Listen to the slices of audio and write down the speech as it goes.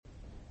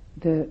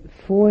The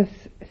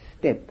fourth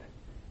step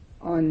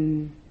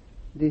on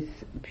this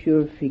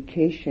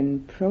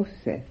purification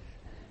process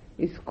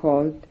is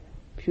called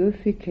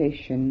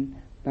purification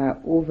by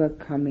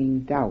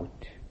overcoming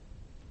doubt.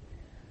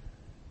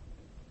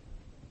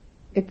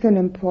 It's an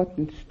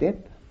important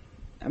step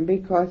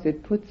because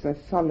it puts us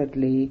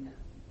solidly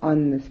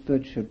on the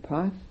spiritual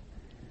path.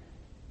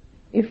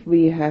 If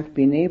we have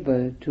been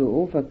able to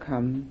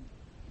overcome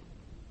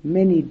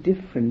many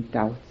different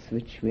doubts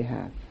which we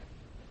have,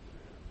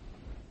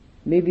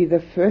 maybe the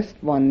first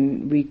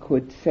one we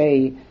could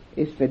say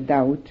is the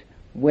doubt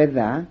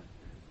whether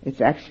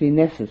it's actually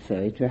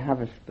necessary to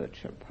have a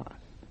spiritual path.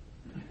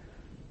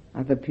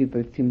 Other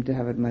people seem to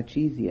have it much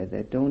easier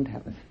that don't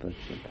have a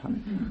spiritual path.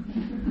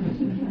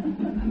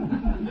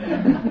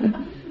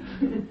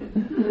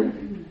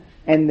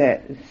 And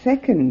the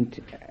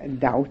second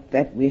doubt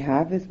that we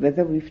have is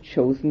whether we've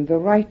chosen the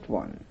right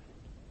one.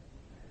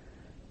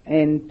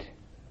 And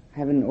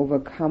having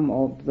overcome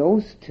all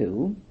those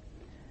two,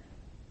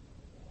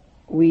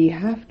 we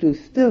have to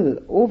still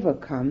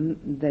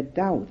overcome the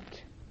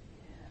doubt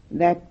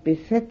that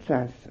besets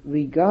us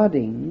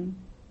regarding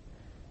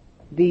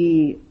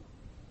the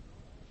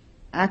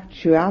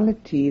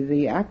actuality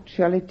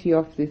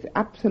of this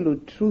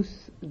absolute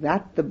truth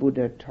that the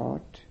Buddha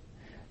taught,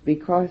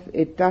 because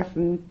it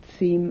doesn't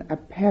seem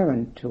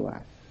apparent to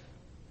us.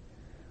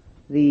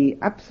 The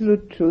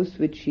absolute truth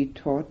which he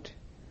taught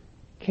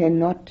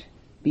cannot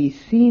be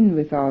seen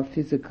with our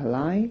physical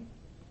eye.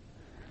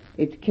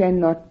 It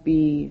cannot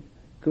be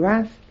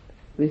grasped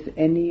with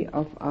any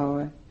of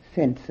our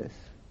senses.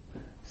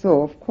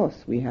 So, of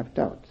course, we have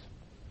doubts.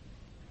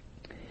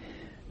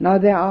 Now,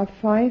 there are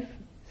 5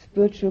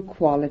 spiritual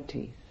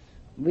qualities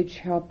which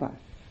help us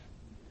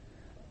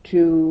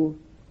to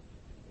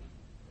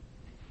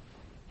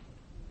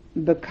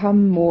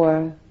become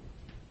more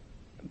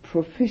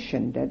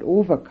proficient at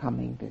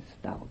overcoming this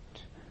doubt.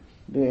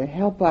 They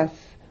help us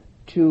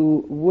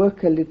to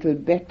work a little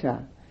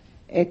better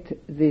at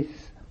this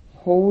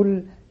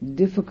whole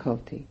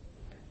difficulty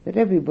that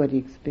everybody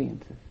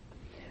experiences.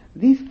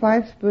 These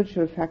 5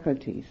 spiritual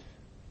faculties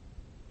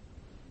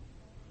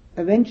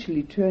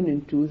eventually turn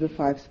into the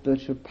 5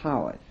 spiritual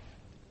powers.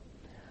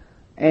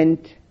 And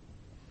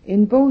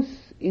in both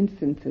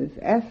instances,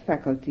 as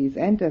faculties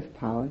and as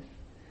powers,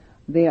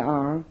 they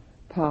are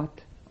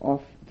part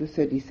of the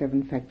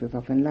 37 factors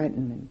of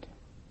enlightenment.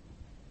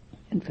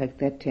 In fact,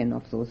 there are 10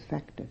 of those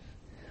factors.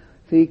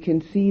 So you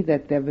can see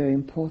that they're very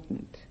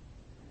important.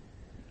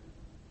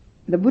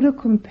 The Buddha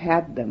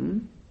compared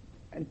them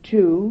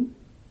to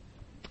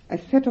a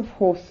set of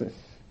horses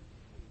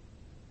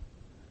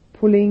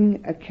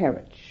pulling a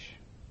carriage.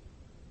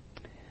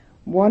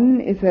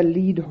 One is a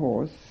lead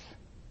horse,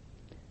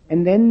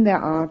 and then there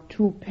are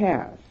 2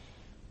 pairs.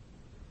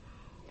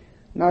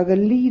 Now the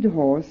lead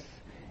horse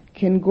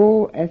can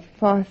go as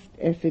fast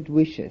as it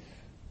wishes.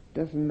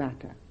 Doesn't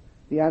matter.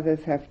 The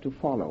others have to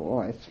follow,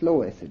 or as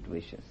slow as it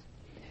wishes.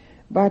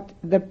 But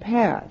the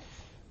pairs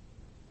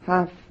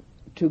have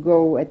to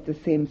go at the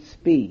same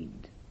speed.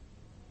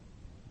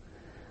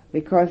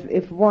 Because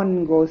if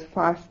one goes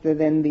faster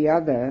than the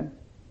other,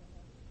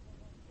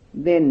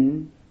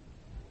 then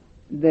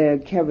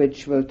the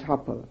carriage will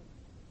topple.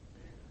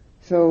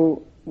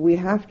 So we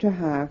have to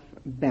have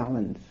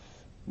balance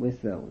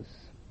with those.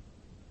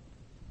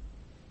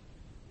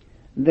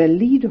 The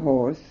lead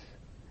horse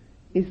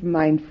is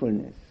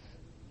mindfulness.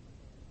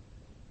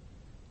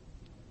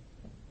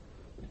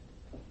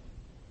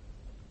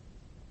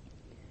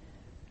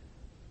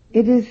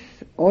 It is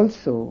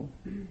also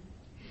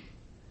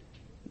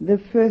the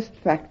first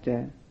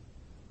factor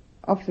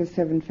of the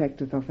 7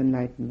 factors of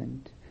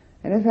enlightenment.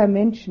 And as I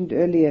mentioned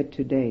earlier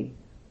today,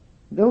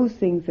 those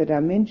things that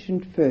are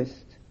mentioned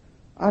first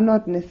are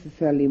not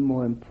necessarily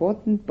more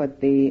important,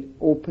 but they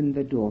open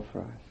the door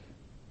for us.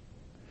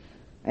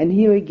 And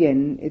here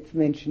again, it's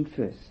mentioned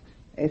first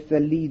as the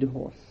lead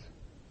horse.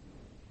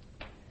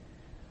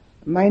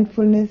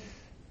 Mindfulness,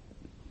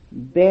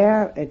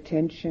 bare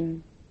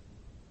attention,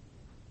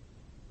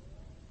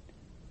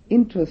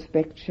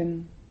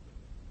 introspection,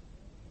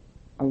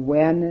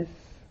 awareness,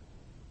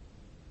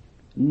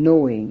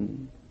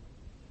 knowing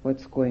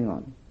what's going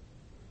on.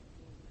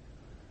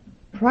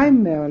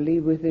 Primarily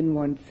within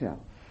oneself.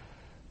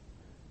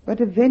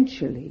 But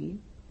eventually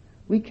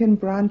we can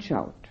branch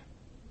out.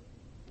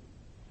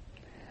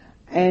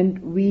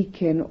 And we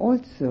can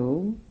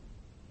also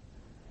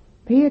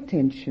pay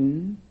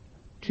attention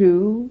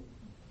to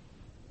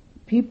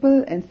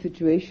people and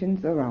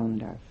situations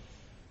around us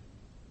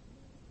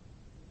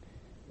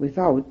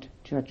without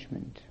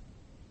judgment.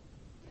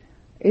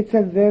 It's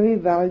a very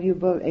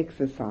valuable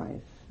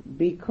exercise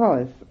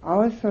because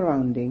our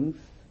surroundings,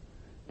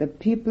 the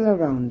people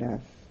around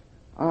us,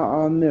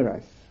 are our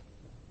mirrors.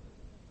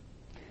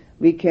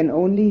 We can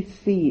only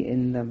see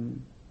in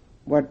them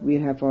what we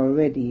have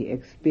already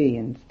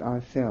experienced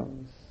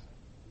ourselves.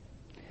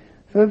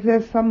 So if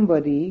there's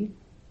somebody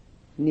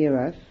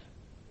near us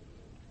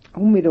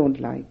whom we don't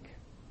like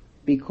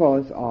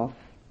because of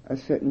a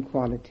certain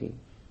quality,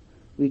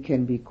 we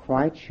can be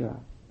quite sure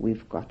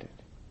we've got it.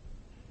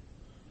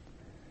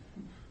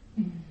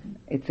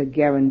 It's a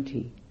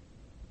guarantee.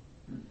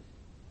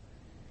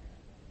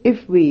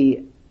 If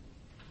we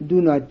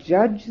do not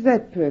judge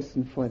that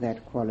person for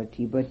that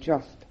quality, but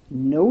just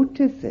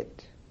notice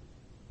it,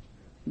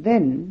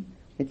 then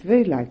it's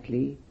very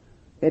likely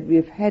that we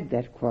have had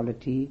that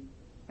quality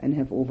and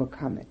have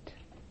overcome it.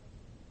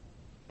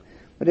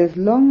 But as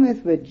long as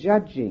we're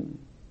judging,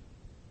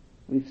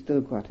 we've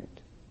still got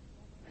it.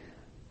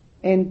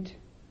 And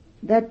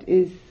that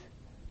is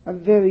a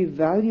very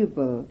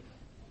valuable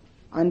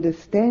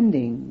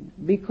understanding,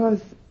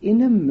 because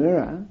in a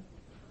mirror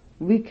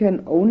we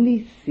can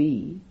only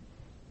see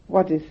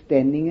what is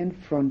standing in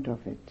front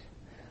of it.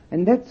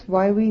 And that's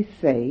why we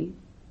say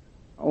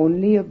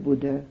only a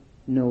Buddha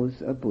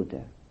knows a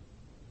Buddha.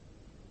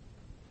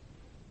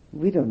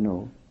 We don't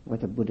know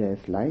what a Buddha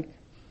is like.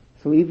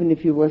 So even if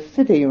he was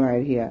sitting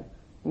right here,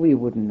 we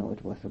wouldn't know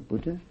it was a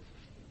Buddha.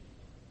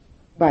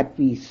 But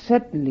we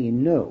certainly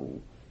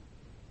know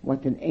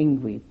what an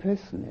angry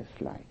person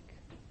is like.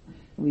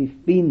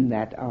 We've been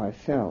that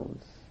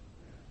ourselves.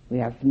 We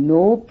have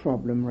no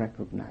problem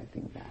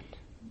recognizing that.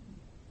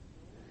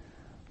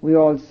 We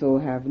also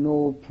have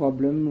no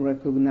problem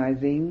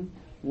recognizing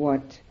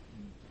what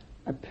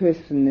a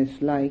person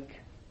is like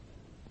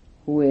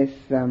who is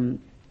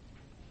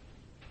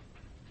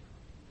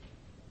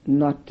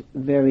not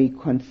very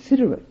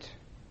considerate,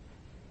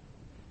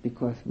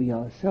 because we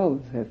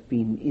ourselves have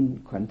been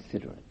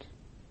inconsiderate.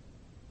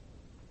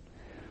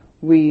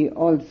 We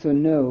also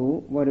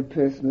know what a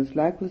person is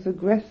like who's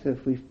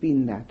aggressive. We've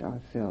been that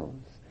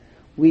ourselves.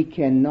 We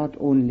can not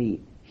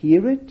only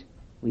hear it,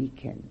 we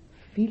can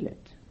feel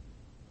it.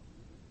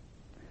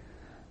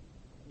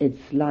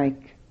 It's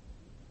like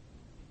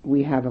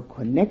we have a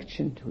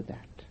connection to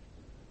that.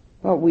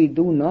 But we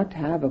do not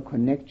have a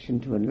connection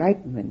to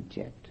enlightenment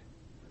yet.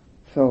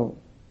 So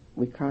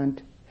we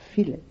can't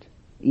feel it,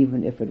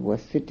 even if it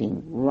was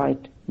sitting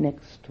right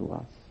next to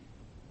us.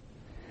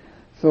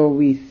 So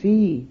we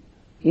see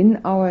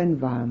in our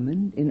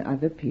environment, in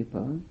other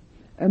people,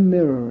 a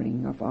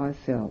mirroring of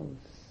ourselves.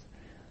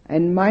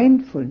 And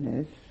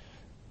mindfulness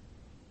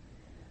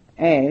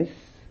as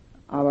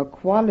our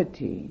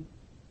quality,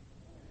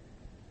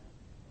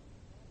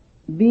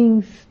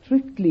 being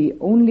strictly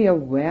only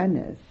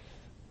awareness,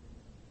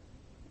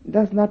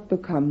 does not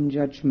become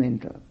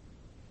judgmental.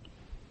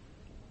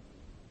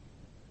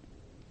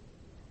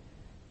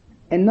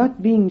 And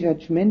not being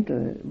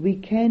judgmental, we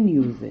can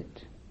use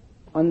it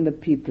on the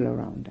people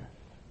around us.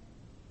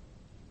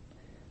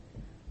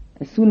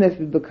 As soon as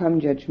we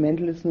become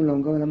judgmental, it's no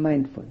longer a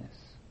mindfulness.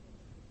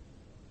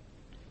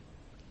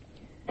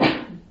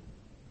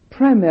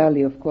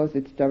 Primarily, of course,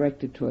 it's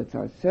directed towards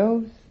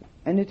ourselves,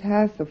 and it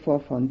has the four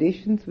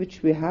foundations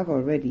which we have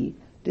already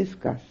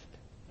discussed.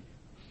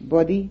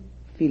 Body,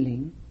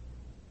 feeling,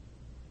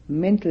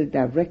 mental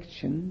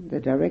direction, the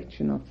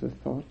direction of the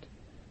thought,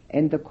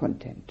 and the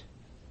content.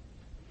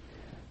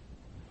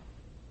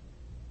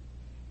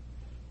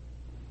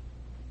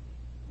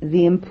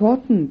 The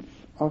importance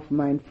of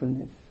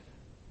mindfulness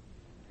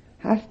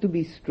has to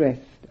be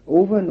stressed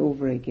over and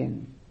over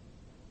again,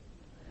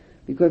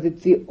 because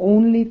it's the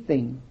only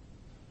thing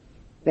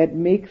that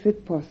makes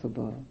it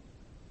possible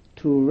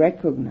to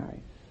recognize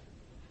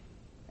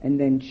and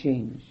then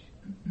change.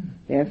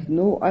 There's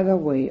no other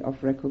way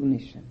of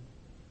recognition.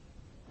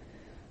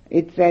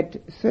 It's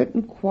that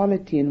certain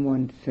quality in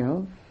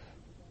oneself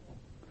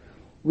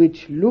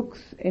which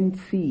looks and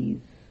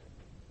sees.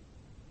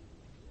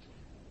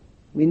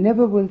 We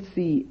never will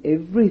see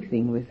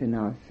everything within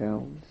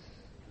ourselves.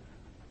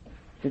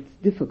 It's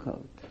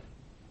difficult.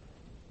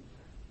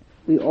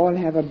 We all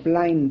have a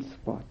blind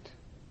spot.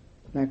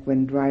 Like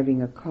when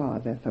driving a car,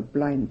 there's a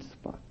blind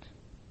spot.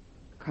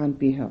 Can't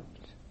be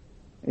helped.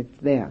 It's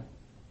there.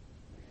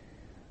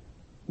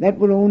 That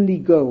will only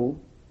go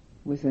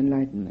with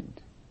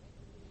enlightenment,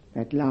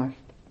 that last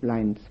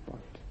blind spot.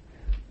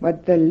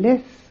 But the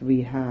less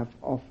we have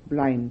of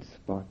blind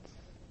spots,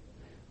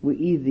 the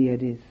easier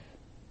it is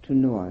to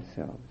know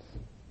ourselves.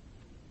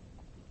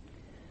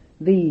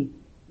 The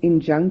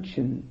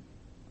injunction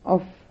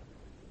of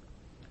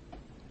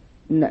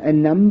a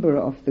number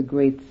of the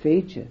great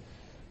sages,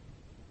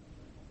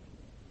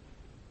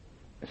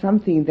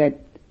 something that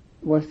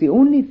was the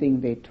only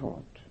thing they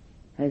taught,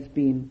 has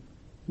been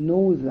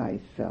know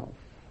thyself,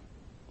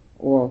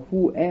 or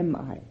who am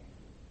I?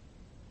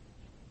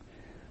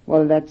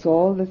 Well, that's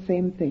all the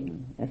same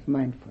thing as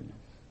mindfulness.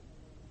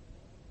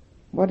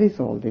 What is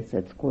all this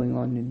that's going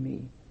on in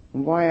me?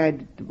 Why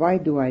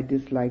do I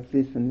dislike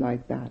this and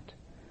like that?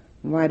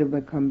 Why do I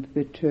become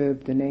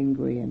perturbed and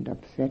angry and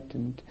upset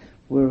and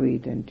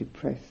worried and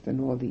depressed and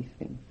all these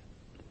things?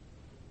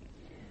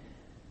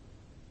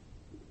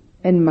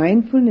 And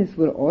mindfulness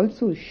will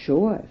also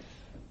show us,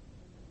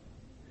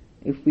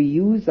 if we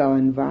use our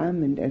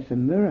environment as a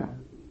mirror,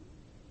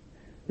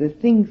 the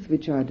things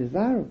which are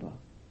desirable.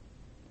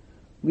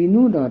 We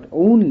do not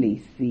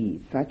only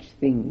see such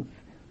things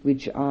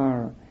which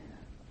are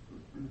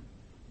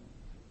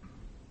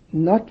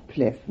not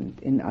pleasant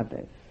in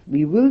others.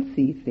 We will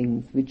see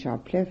things which are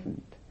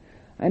pleasant.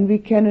 And we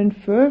can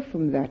infer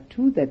from that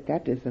too that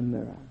that is a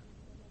mirror.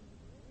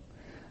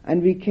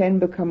 And we can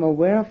become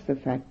aware of the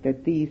fact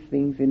that these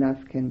things in us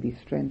can be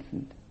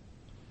strengthened.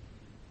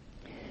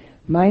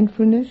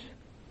 Mindfulness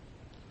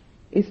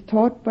is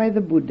taught by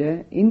the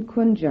Buddha in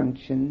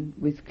conjunction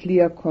with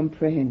clear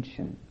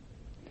comprehension.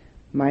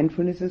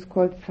 Mindfulness is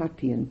called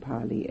sati in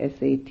Pali,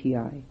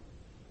 S-A-T-I.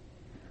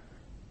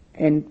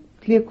 And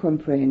clear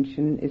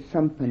comprehension is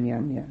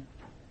sampajanya.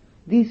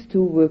 These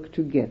two work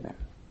together.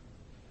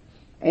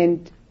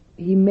 And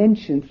he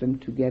mentions them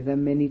together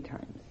many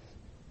times.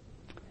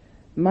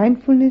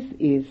 Mindfulness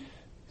is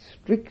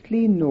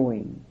strictly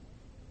knowing.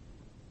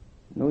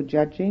 No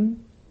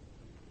judging,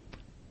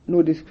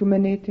 no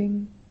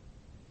discriminating.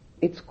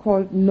 It's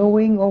called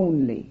knowing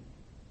only.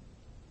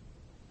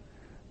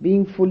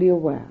 Being fully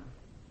aware.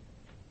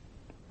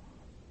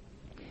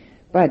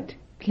 But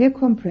clear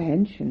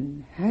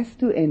comprehension has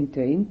to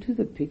enter into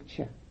the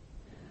picture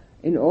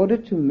in order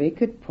to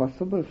make it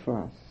possible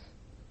for us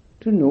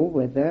to know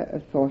whether a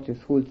thought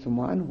is wholesome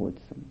or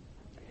unwholesome.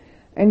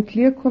 And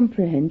clear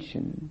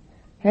comprehension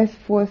has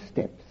 4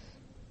 steps,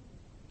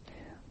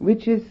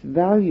 which is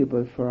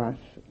valuable for us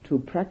to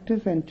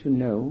practice and to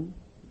know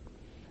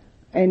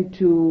and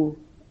to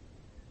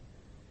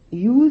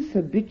use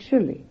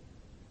habitually,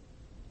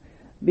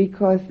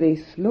 because they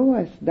slow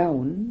us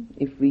down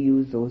if we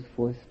use those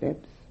 4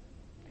 steps,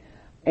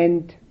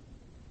 and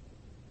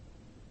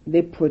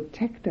they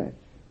protect us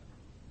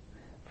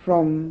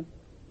from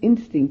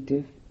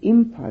instinctive,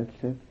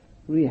 impulsive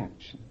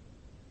reaction.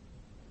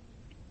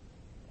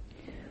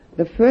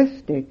 The first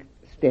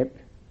step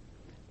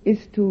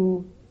is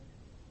to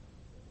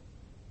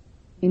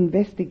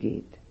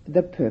investigate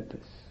the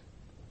purpose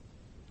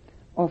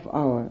of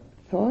our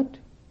thought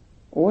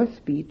or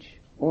speech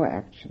or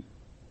action.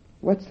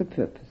 What's the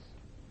purpose?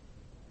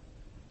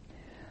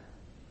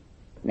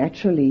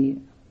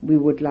 Naturally, we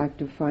would like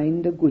to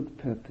find a good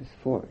purpose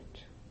for it.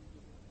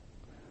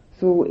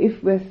 So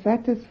if we're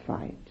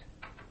satisfied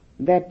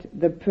that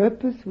the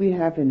purpose we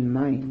have in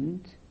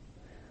mind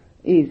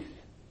is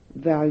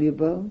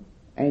valuable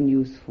and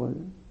useful,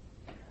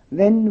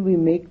 then we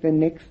make the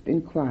next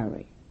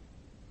inquiry.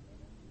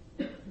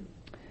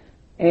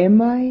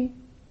 Am I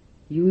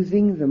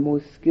using the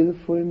most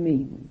skillful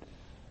means?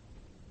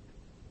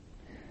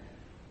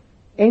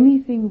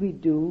 Anything we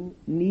do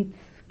needs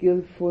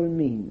skillful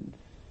means.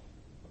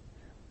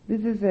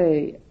 This is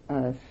a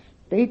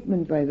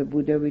statement by the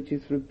Buddha which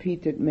is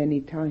repeated many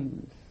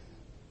times.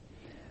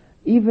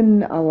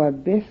 Even our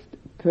best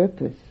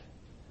purpose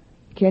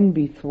can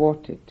be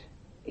thwarted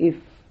if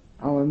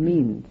our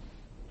means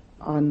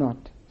are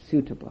not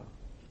suitable.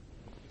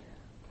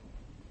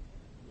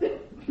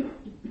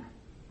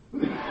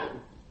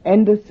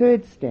 And the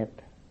third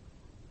step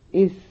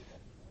is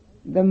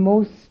the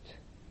most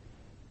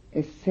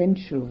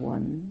essential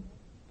one,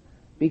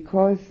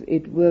 because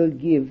it will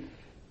give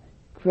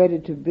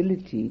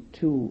creditability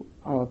to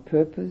our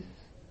purpose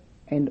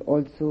and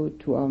also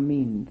to our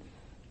means,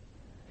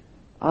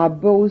 are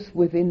both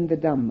within the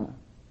Dhamma.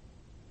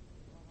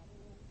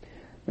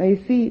 Now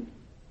you see,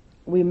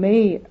 we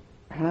may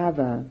have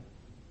a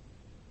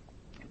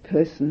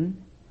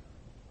person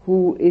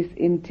who is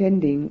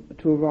intending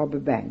to rob a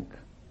bank.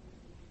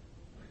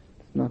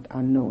 It's not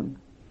unknown.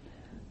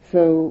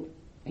 So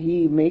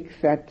he makes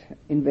that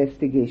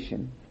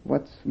investigation.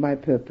 What's my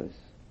purpose?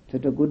 Is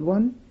it a good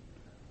one?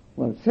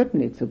 Well,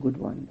 certainly it's a good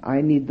one.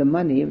 I need the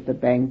money if the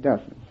bank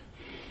doesn't.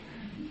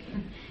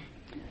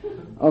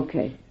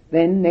 Okay,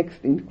 then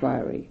next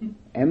inquiry.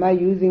 Am I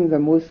using the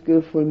most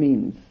skillful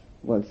means?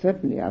 Well,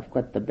 certainly I've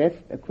got the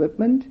best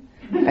equipment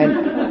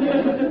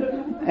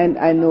and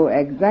I know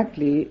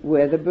exactly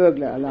where the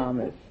burglar alarm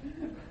is.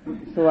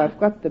 So I've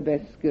got the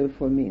best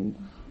skillful means.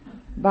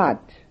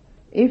 But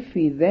if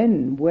we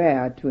then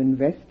were to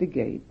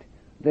investigate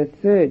the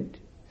third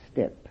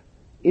step,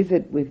 is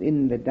it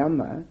within the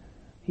Dhamma,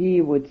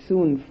 he would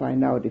soon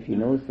find out, if he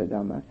knows the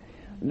Dhamma,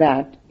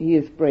 that he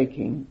is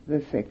breaking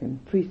the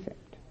second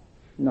precept,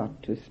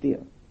 not to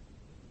steal.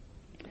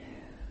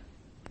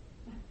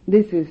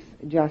 This is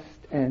just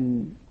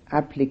an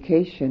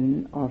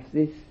application of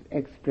this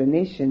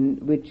explanation,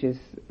 which is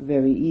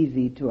very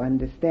easy to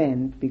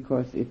understand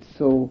because it's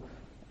so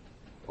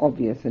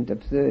obvious and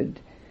absurd.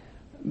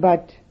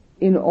 But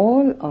in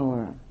all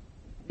our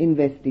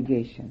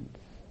investigations,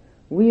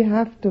 we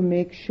have to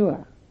make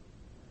sure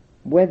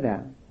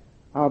whether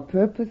our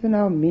purpose and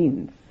our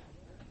means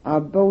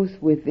are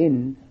both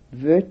within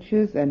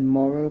virtues and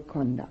moral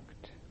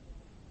conduct.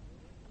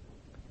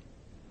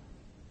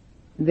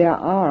 There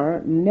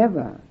are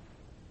never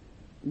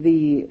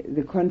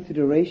the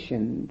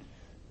considerations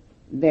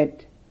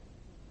that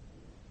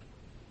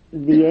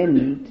the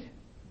end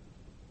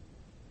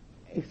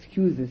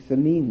excuses the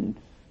means.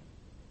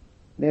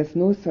 There's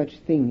no such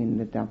thing in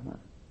the Dhamma.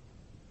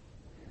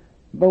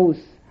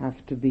 Both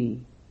have to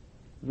be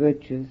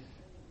virtues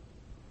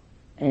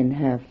and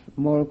have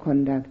moral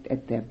conduct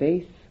at their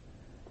base,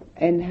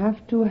 and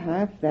have to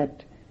have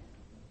that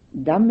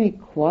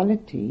Dhammic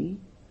quality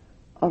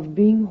of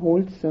being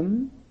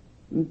wholesome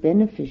and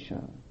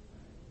beneficial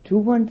to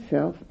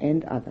oneself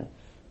and others.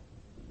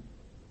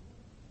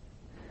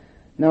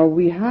 Now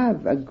we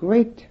have a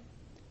great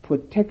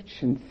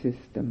protection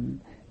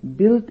system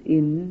built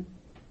in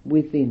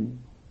within.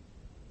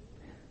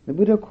 The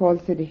Buddha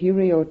calls it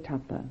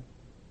Hiriotapa.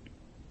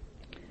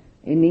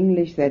 In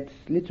English that's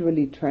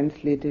literally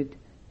translated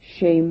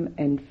shame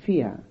and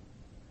fear,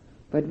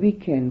 but we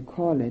can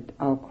call it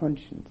our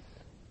conscience.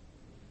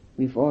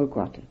 We've all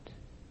got it.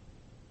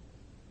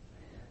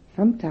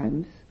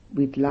 Sometimes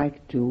we'd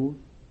like to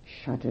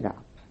shut it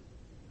up.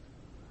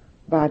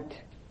 But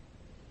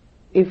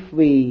if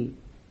we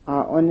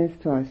are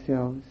honest to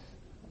ourselves,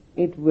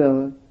 it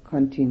will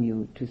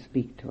continue to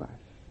speak to us.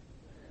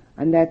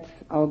 And that's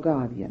our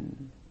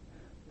guardian.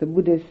 The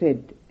Buddha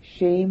said,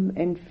 shame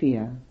and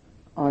fear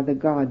are the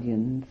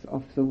guardians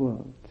of the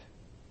world.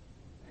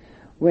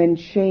 When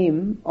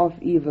shame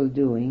of evil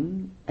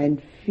doing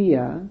and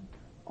fear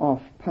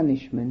of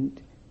punishment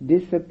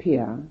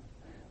disappear,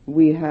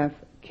 we have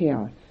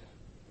chaos,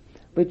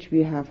 which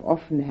we have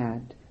often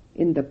had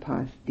in the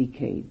past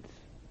decades.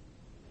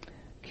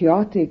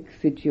 Chaotic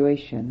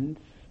situations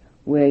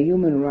where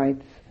human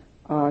rights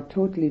are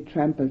totally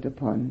trampled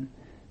upon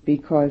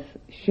because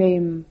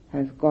shame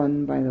has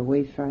gone by the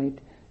wayside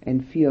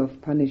and fear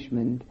of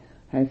punishment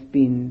has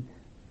been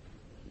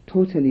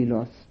totally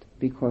lost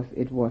because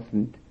it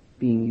wasn't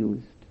being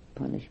used,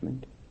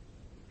 punishment.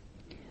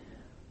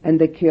 And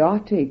the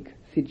chaotic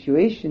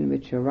situation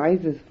which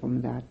arises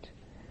from that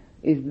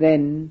is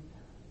then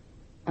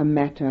a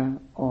matter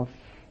of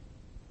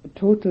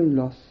total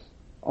loss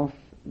of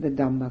the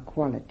Dhamma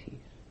qualities.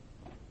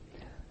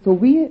 So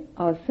we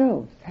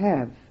ourselves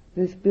have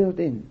this built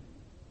in,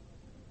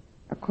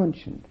 a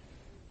conscience.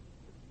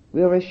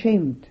 We are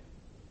ashamed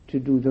to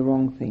do the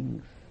wrong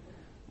things,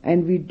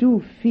 and we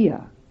do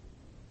fear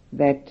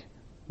that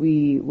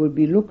we will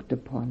be looked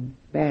upon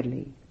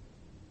badly.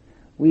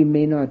 We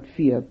may not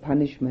fear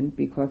punishment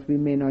because we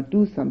may not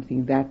do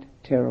something that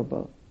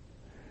terrible,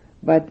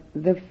 but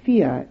the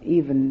fear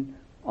even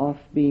of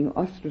being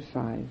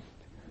ostracized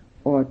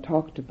or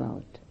talked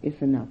about is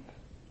enough.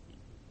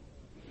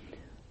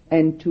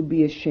 And to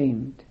be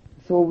ashamed.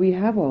 So we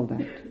have all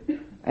that,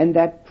 and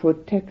that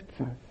protects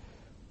us.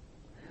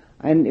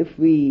 And if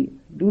we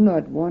do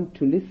not want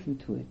to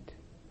listen to it,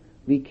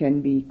 we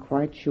can be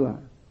quite sure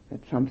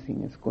that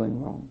something is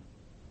going wrong.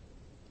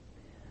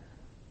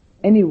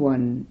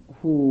 Anyone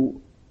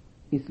who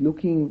is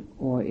looking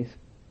or is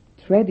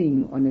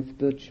treading on a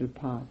spiritual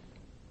path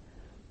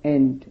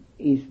and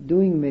is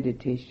doing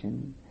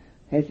meditation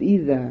has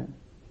either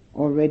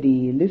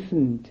already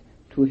listened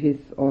to his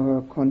or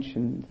her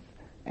conscience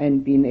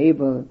and been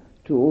able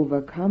to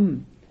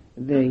overcome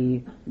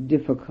the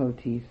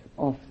difficulties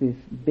of this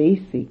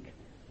basic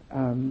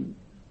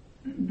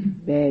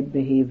bad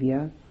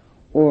behavior,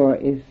 or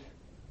is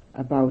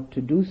about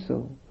to do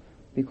so,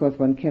 because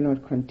one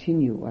cannot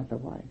continue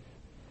otherwise.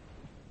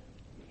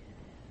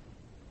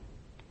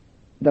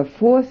 The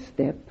fourth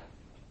step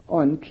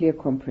on clear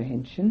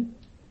comprehension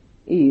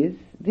is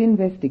the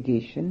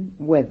investigation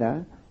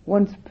whether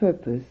one's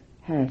purpose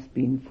has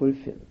been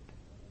fulfilled.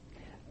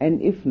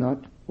 And if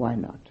not, why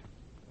not?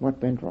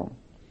 What went wrong?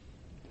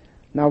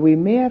 Now we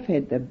may have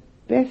had the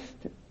best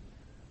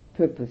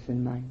purpose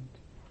in mind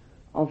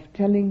of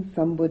telling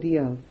somebody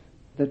else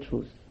the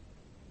truth.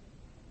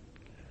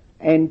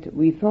 And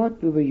we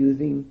thought we were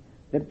using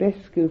the best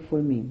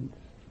skillful means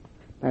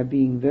by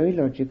being very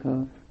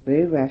logical,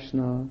 very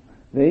rational,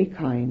 very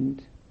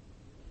kind.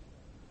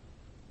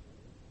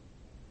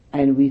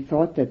 And we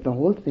thought that the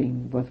whole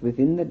thing was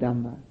within the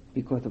Dhamma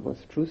because it was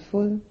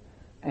truthful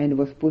and it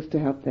was supposed to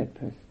help that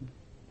person.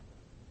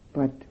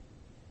 But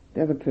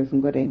the other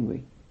person got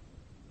angry.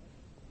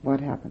 What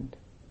happened?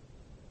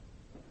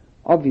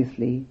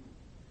 Obviously,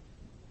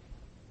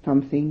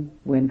 something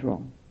went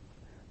wrong.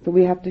 So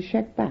we have to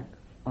check back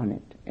on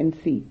it and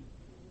see,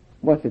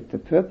 was it the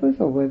purpose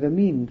or were the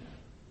means?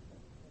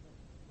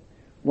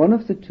 One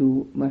of the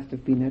two must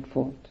have been at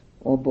fault,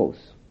 or both.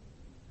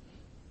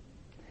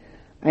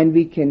 And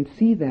we can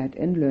see that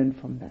and learn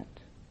from that.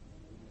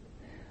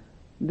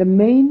 The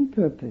main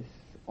purpose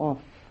of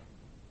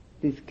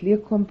this clear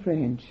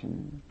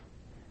comprehension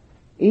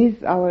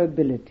is our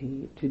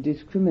ability to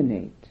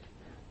discriminate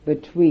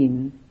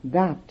between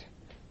that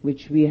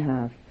which we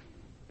have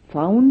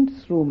found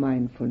through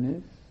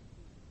mindfulness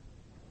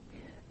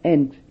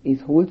and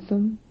is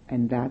wholesome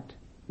and that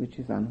which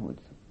is unwholesome.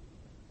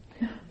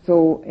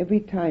 So every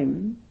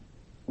time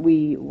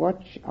we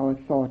watch our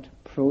thought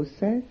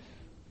process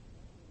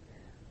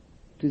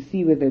to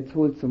see whether it's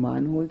wholesome or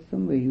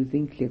unwholesome, we're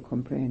using clear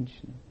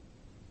comprehension.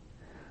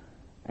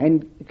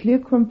 And clear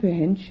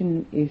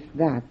comprehension is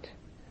that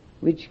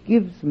which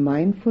gives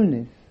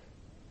mindfulness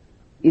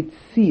its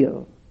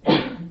seal.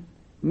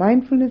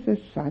 Mindfulness as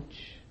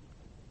such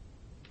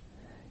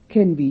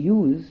can be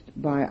used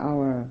by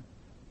our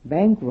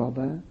bank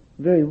robber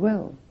very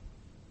well.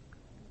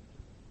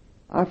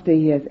 After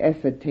he has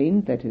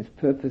ascertained that his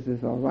purpose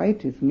is all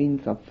right, his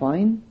means are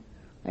fine,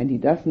 and he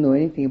doesn't know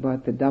anything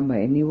about the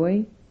Dhamma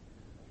anyway,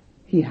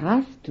 he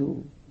has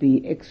to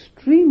be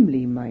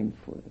extremely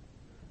mindful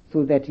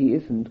so that he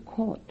isn't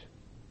caught.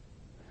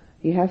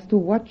 He has to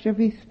watch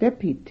every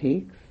step he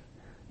takes.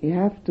 He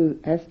has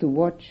to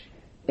watch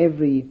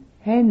every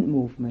hand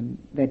movement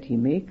that he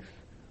makes.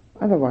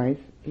 Otherwise,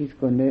 he's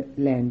going to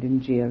land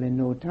in jail in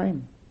no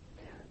time.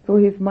 So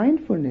his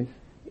mindfulness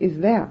is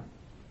there,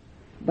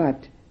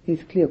 but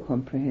his clear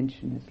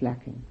comprehension is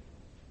lacking.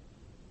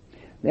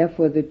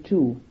 Therefore, the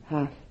two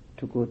have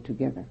to go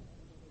together.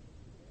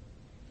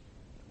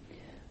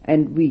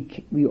 And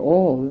we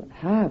all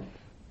have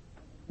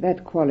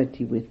that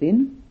quality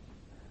within,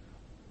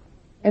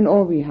 and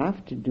all we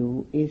have to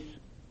do is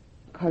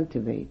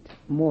cultivate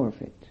more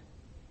of it.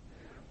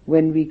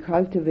 When we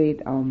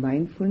cultivate our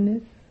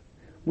mindfulness,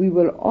 we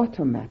will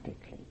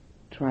automatically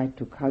try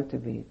to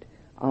cultivate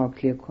our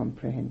clear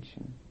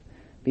comprehension,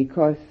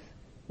 because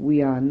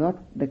we are not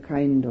the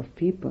kind of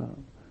people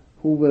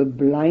who will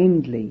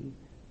blindly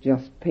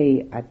just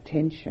pay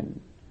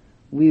attention.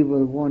 We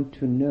will want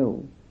to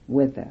know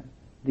whether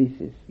this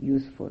is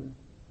useful,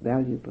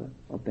 valuable,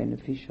 or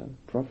beneficial,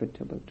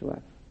 profitable to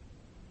us.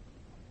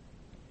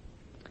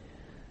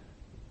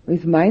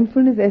 With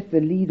mindfulness as the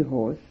lead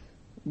horse,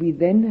 we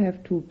then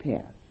have two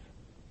pairs.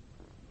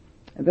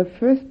 The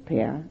first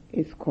pair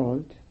is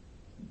called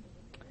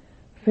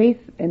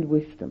faith and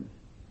wisdom.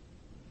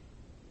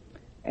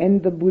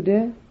 And the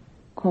Buddha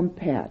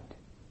compared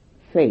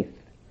faith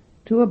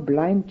to a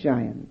blind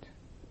giant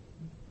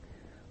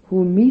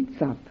who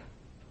meets up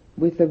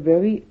with a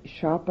very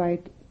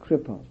sharp-eyed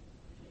cripple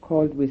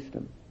called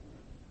wisdom.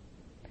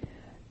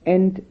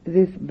 And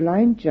this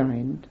blind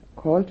giant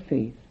called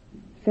faith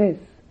says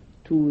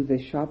to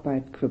the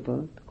sharp-eyed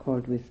cripple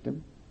called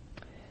wisdom,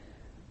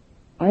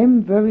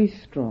 "I'm very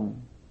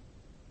strong,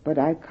 but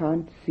I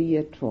can't see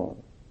at all.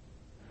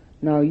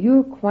 Now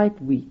you're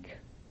quite weak,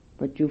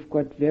 but you've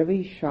got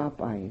very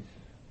sharp eyes.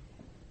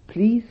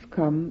 Please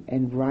come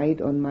and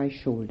ride on my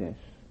shoulders.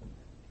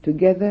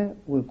 Together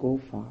we'll go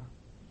far."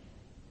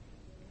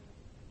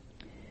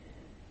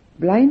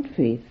 Blind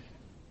faith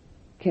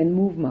can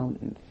move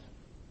mountains,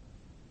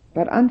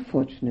 but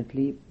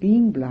unfortunately,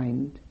 being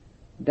blind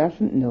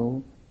doesn't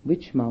know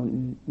which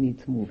mountain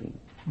needs moving.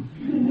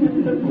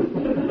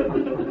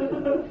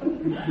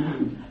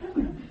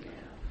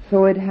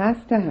 So it has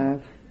to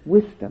have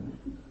wisdom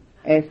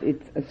as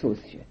its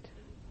associate.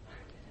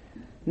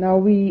 Now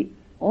we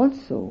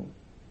also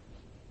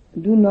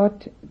do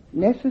not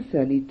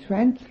necessarily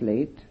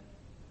translate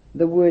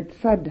the word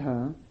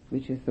saddha,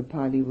 which is the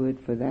Pali word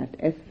for that,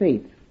 as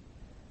faith,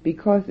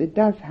 because it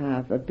does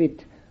have a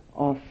bit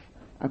of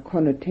a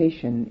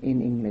connotation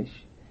in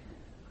English.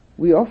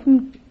 We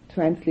often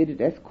translate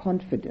it as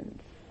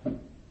confidence.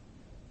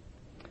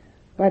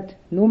 But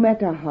no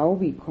matter how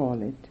we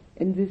call it,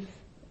 in this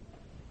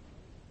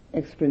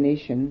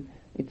explanation,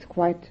 it's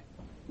quite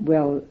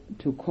well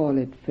to call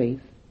it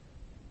faith.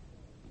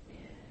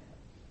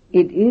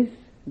 It is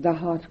the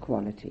heart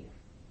quality,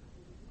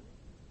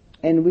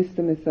 and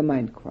wisdom is the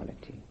mind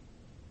quality.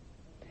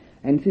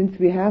 And since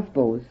we have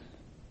both,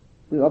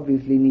 we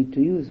obviously need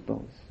to use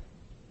both.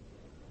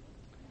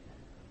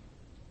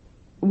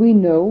 We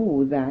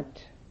know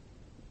that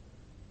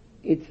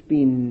it's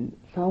been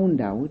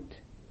found out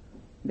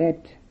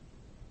that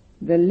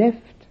the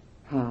left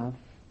half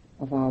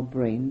of our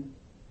brain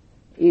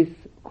is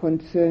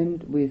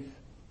concerned with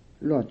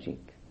logic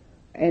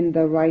and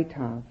the right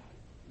half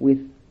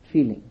with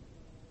feeling.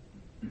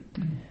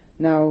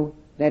 Now,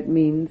 that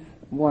means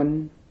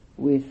one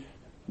with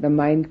the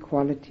mind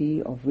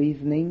quality of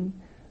reasoning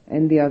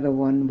and the other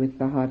one with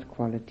the heart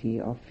quality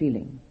of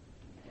feeling.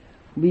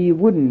 We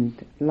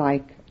wouldn't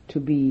like to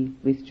be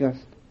with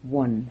just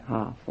one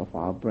half of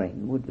our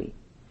brain, would we?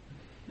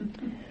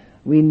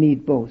 We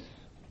need both.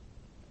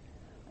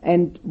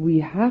 And we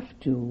have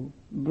to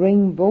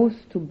bring both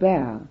to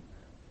bear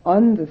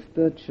on the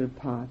spiritual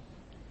path,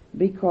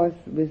 because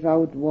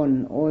without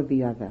one or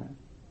the other,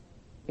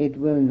 it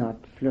will not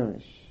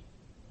flourish.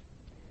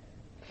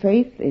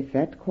 Faith is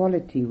that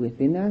quality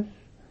within us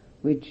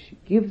which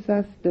gives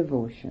us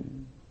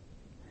devotion.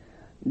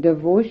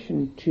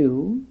 Devotion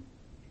to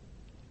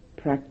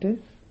practice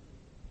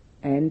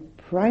and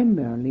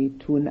primarily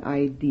to an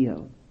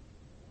ideal.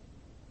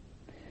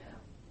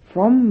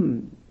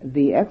 From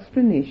the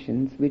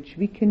explanations which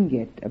we can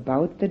get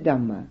about the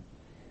Dhamma,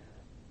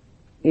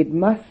 it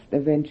must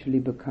eventually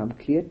become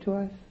clear to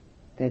us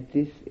that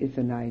this is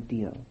an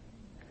ideal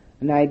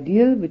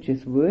which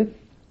is worth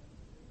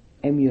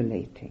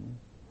emulating,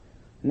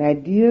 an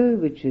ideal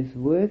which is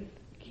worth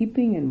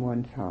keeping in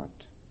one's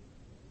heart,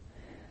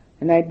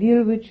 an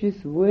ideal which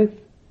is worth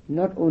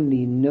not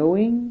only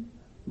knowing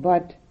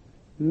but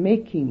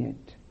making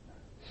it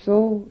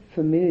so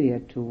familiar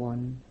to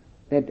one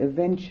that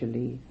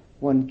eventually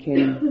one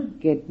can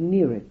get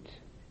near it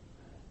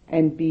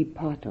and be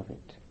part of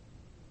it.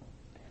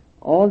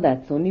 All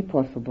that's only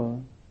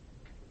possible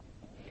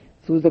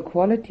through the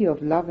quality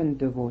of love and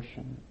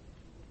devotion,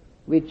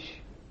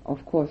 which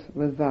of course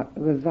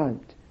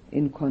result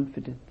in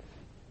confidence.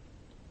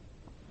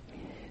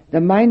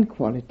 The mind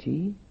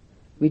quality,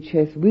 which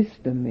has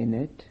wisdom in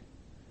it,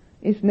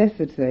 is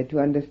necessary to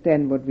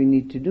understand what we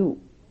need to do.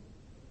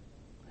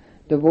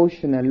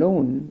 devotion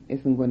alone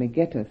isn't going to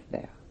get us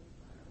there.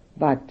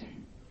 But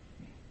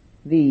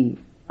the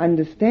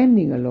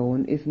understanding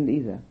alone isn't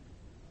either.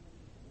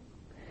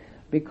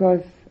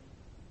 Because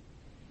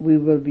we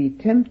will be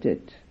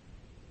tempted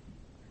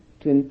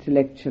to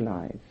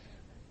intellectualize,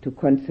 to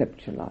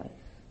conceptualize,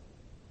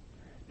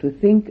 to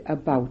think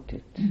about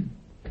it.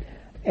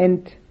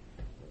 And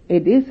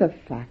it is a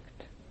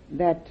fact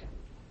that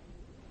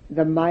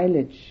the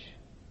mileage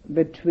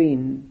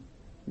between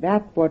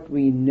that what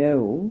we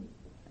know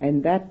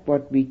and that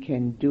what we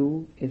can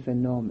do is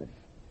enormous.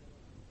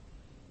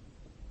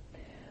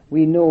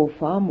 We know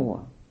far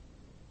more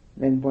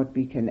than what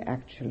we can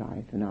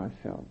actualize in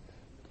ourselves.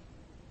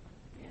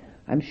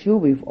 I'm sure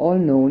we've all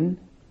known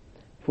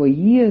for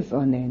years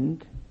on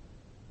end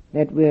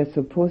that we're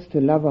supposed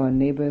to love our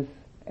neighbors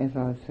as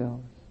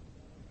ourselves.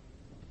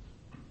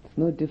 It's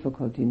no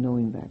difficulty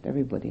knowing that.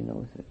 Everybody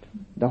knows it.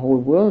 The whole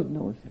world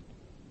knows it.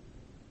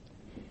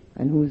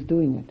 And who's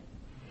doing it?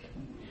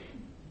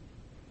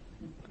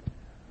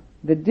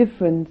 The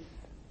difference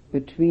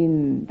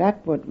between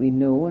that what we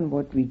know and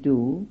what we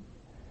do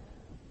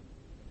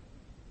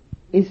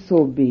is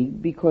so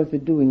big because the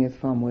doing is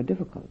far more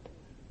difficult.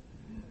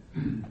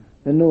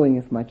 The knowing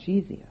is much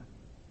easier.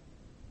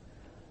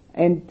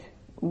 And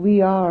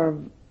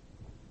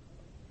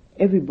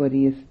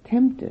everybody is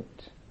tempted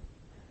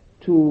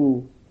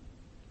to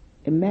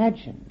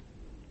imagine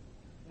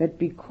that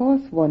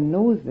because one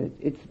knows it,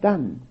 it's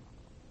done.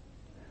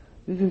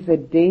 This is a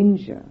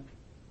danger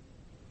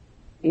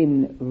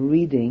in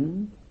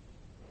reading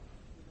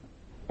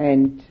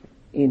and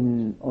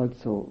in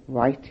also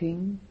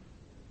writing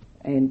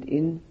and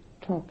in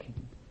talking.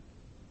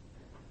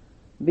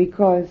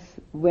 Because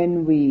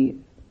when we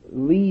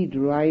read,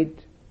 write,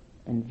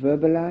 and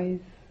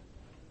verbalize,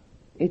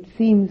 it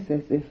seems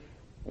as if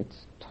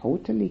it's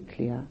totally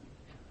clear.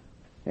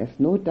 There's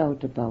no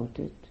doubt about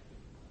it.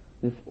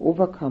 We've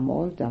overcome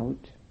all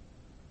doubt,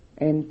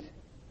 and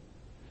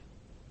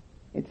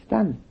it's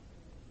done.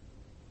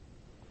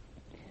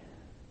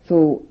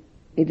 So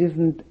it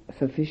isn't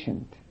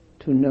sufficient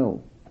to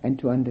know and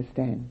to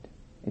understand.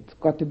 It's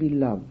got to be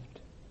loved.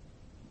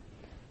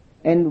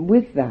 And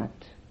with that,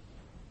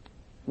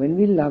 when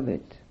we love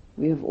it,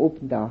 we have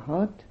opened our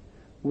heart,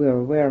 we're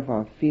aware of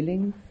our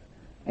feelings,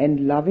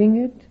 and loving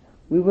it,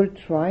 we will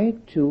try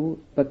to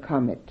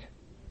become it.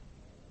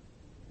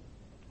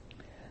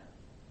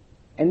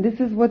 And this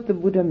is what the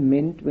Buddha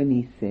meant when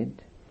he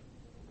said,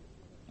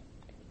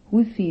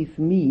 who sees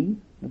me,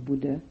 the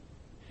Buddha,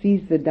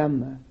 sees the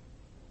Dhamma.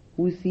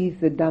 Who sees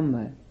the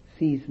Dhamma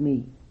sees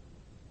me.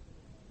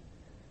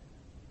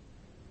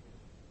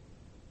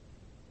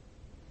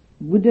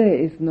 Buddha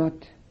is not,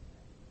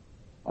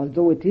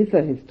 although it is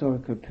a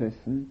historical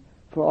person,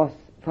 for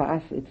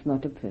us it's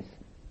not a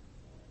person.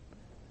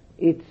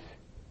 It's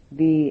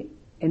the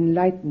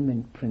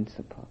enlightenment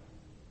principle.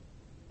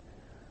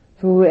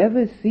 So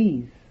whoever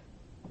sees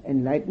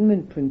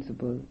enlightenment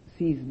principle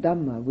sees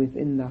Dhamma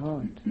within the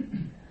heart.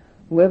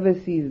 Whoever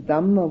sees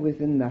Dhamma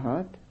within the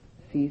heart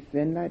sees the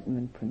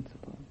enlightenment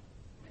principle.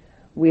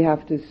 We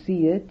have to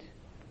see it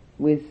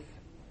with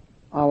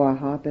our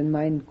heart and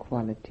mind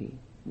quality.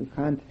 We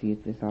can't see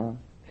it with our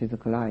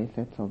physical eyes,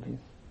 that's obvious.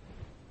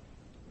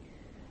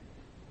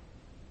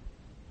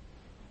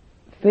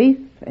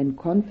 Faith and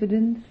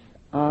confidence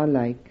are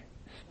like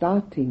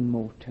starting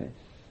motors.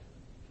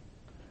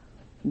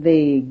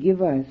 They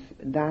give us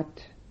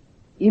that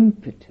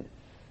impetus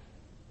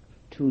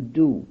to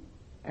do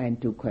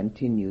and to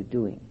continue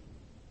doing.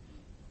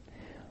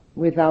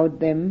 Without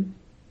them,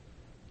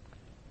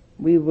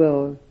 we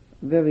will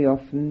very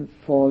often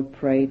fall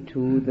prey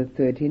to the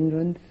third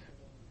hindrance,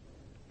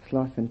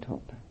 sloth and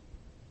torpor.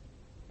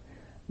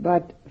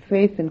 But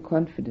faith and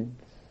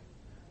confidence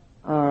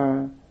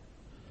are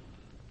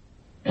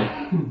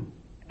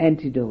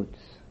antidotes.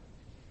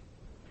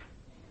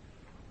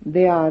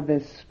 They are the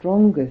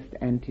strongest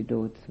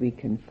antidotes we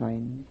can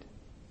find.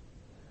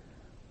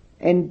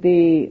 And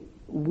they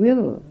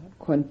will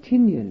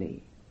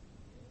continually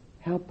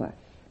help us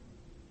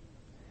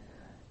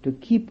to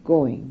keep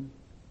going,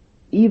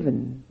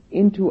 even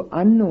into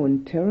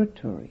unknown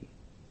territory,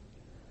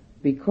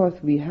 because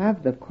we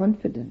have the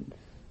confidence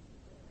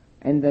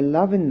and the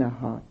love in the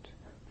heart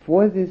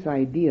for this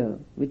ideal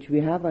which we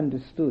have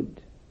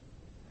understood,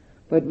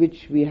 but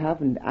which we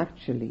haven't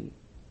actually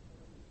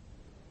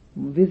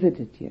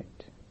visited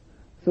yet.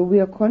 So we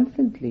are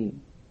constantly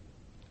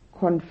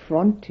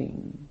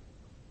confronting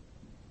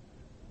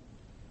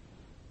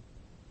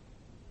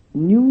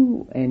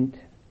new and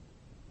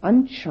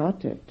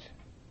uncharted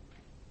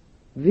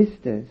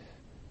vistas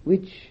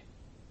which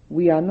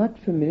we are not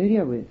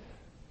familiar with.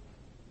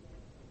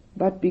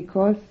 But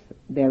because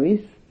there is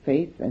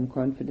faith and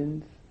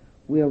confidence,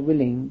 we are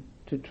willing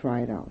to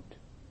try it out.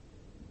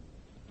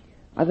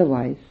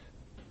 Otherwise,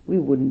 we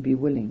wouldn't be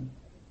willing.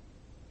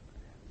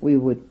 We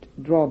would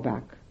draw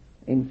back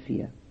in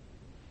fear.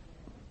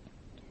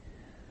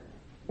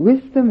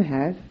 Wisdom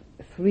has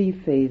 3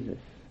 phases.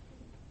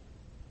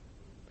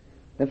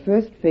 The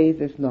first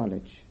phase is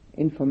knowledge,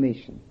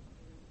 information.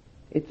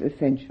 It's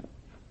essential.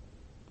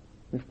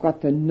 We've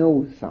got to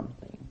know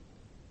something.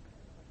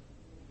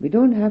 We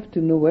don't have to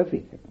know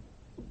everything,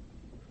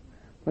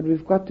 but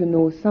we've got to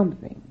know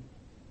something.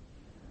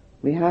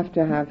 We have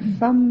to have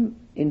some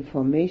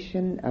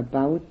information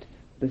about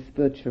the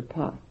spiritual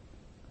path.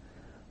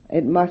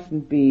 It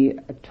mustn't be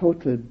a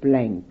total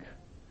blank,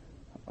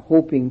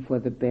 hoping for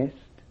the best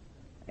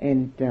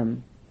and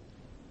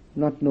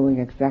not knowing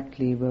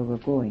exactly where we're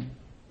going.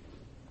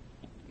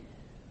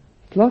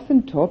 Sloth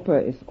and torpor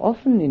is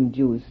often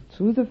induced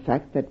through the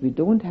fact that we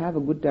don't have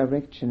a good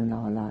direction in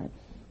our lives,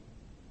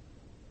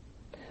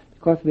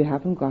 because we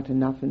haven't got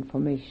enough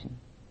information.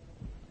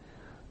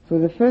 So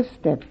the first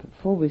step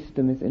for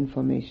wisdom is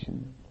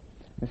information.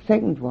 The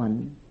second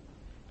one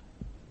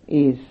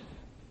is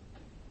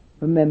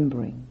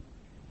remembering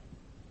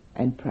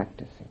and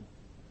practicing.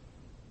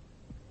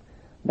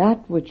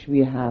 That which we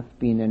have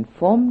been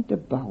informed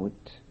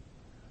about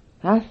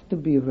has to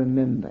be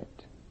remembered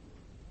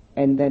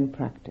and then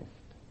practiced.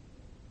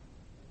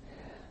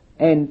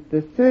 And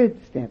the third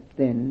step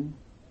then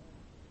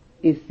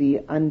is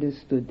the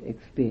understood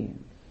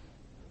experience.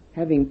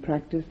 Having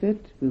practiced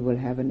it, we will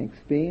have an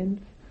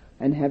experience,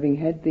 and having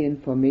had the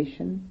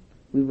information,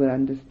 we will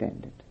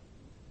understand it.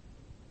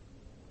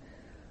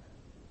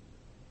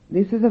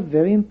 This is a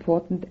very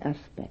important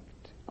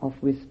aspect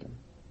of wisdom.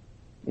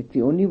 It's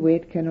the only way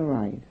it can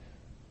arise.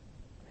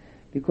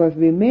 Because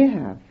we may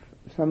have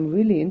some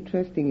really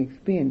interesting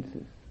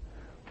experiences,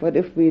 but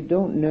if we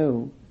don't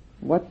know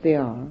what they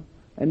are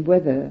and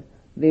whether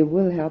they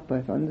will help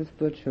us on the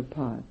spiritual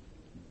path,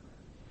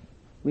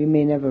 we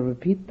may never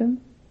repeat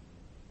them,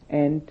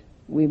 and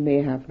we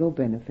may have no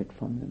benefit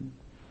from them.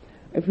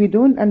 If we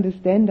don't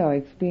understand our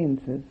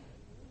experiences,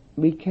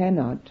 we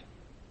cannot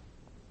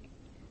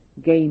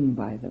gain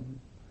by them.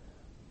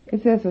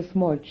 If there's a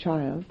small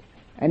child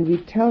and we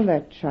tell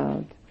that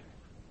child,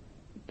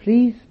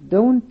 please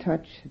don't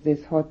touch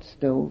this hot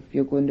stove,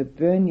 you're going to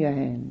burn your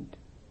hand,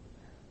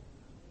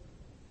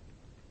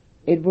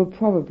 it will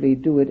probably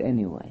do it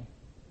anyway.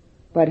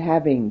 But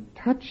having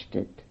touched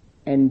it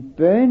and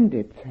burned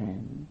its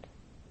hand,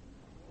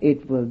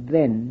 it will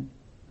then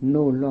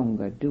no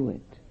longer do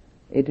it.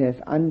 It has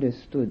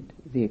understood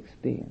the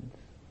experience.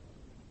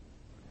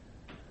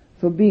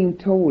 So being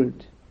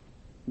told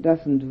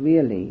doesn't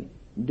really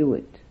do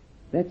it.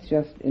 That's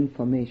just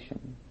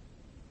information.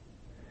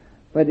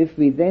 But if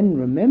we then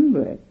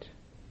remember it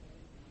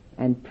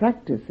and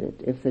practice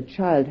it, if the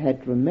child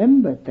had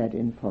remembered that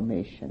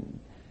information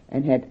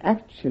and had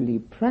actually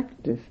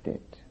practiced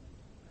it,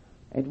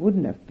 it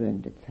wouldn't have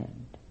burned its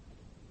hand.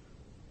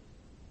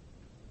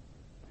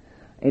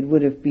 It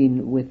would have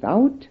been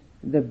without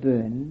the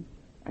burn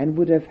and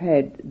would have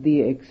had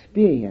the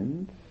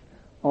experience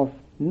of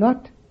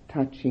not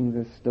touching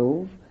the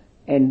stove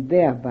and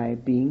thereby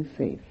being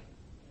safe.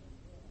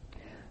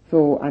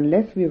 So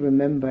unless we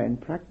remember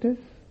and practice,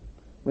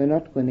 we're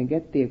not going to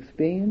get the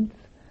experience,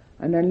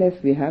 and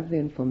unless we have the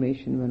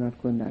information, we're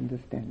not going to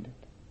understand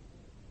it.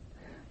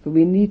 So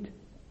we need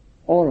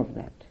all of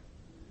that.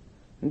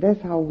 And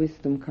that's how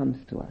wisdom comes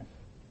to us.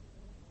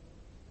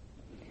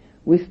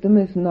 Wisdom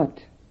is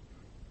not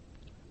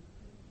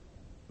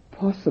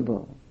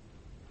possible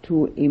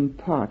to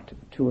impart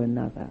to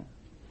another.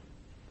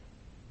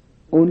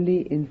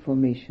 Only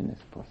information is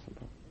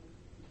possible,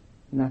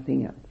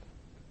 nothing else.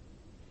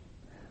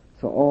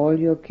 So all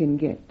you can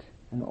get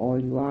and all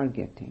you are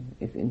getting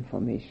is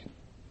information.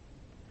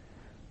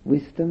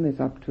 Wisdom is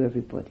up to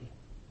everybody,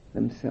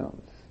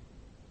 themselves.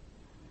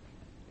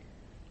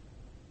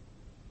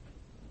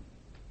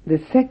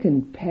 The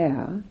second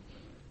pair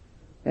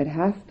that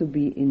has to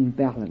be in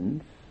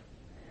balance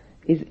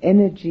is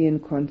energy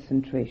and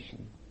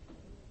concentration.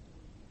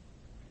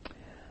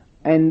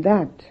 And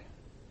that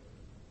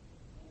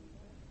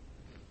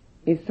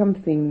is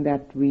something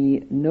that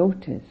we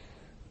notice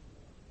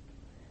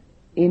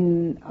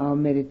in our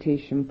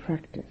meditation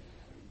practice.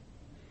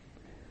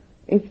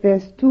 If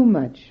there's too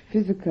much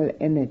physical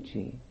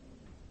energy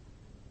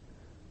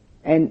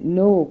and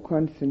no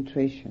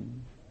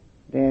concentration,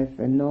 there's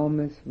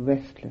enormous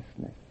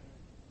restlessness.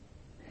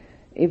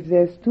 If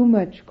there's too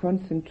much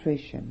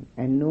concentration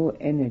and no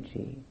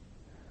energy,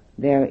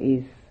 there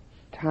is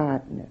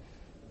tiredness,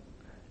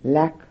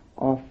 lack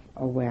of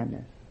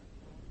awareness.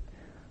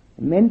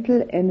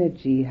 Mental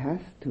energy has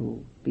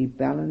to be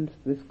balanced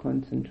with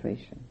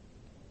concentration.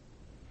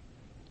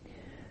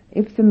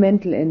 If the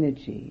mental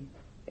energy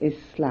is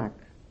slack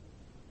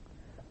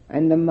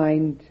and the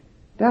mind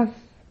does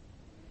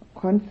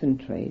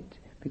concentrate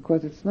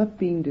because it's not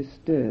being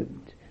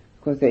disturbed,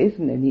 because there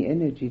isn't any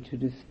energy to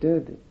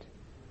disturb it,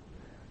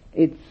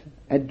 it's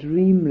a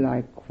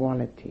dreamlike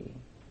quality.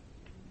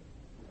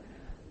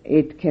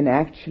 It can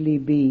actually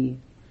be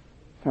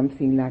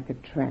something like a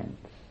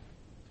trance.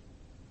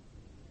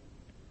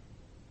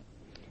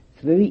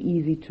 It's very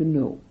easy to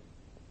know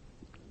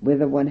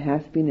whether one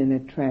has been in a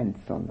trance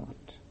or not.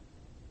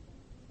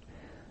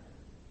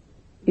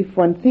 If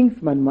one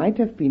thinks one might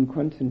have been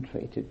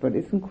concentrated but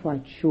isn't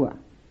quite sure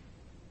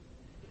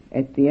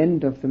at the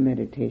end of the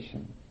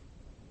meditation,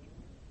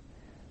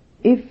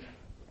 if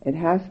it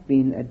has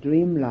been a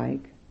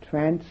dreamlike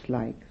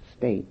trance-like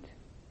state.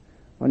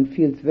 One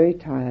feels very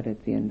tired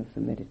at the end of the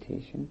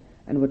meditation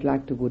and would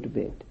like to go to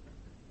bed.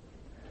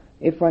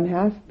 If one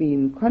has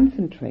been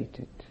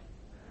concentrated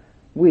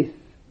with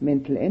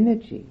mental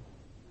energy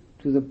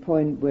to the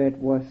point where it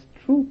was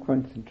true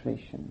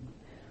concentration,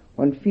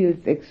 one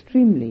feels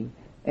extremely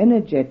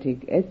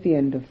energetic at the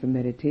end of the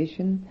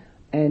meditation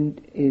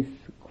and is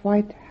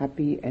quite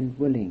happy and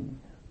willing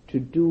to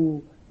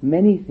do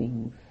many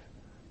things,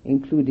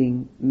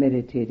 including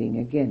meditating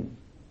again.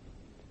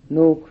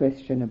 No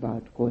question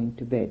about going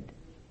to bed.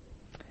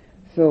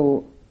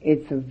 So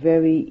it's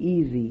very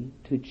easy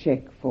to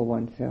check for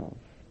oneself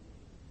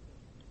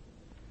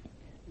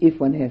if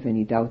one has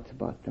any doubts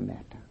about the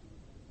matter.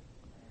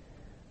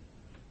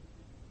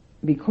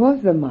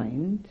 Because the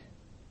mind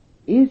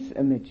is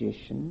a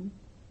magician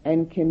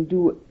and can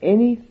do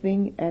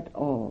anything at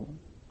all,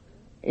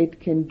 it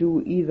can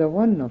do either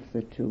one of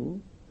the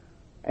two,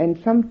 and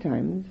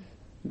sometimes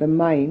the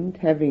mind,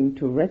 having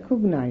to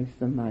recognize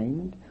the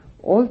mind,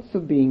 also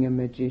being a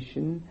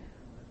magician,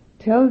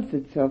 tells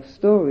itself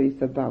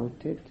stories about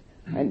it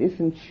and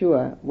isn't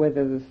sure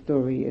whether the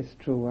story is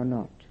true or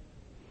not.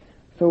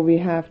 So we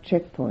have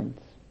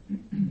checkpoints.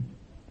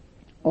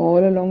 All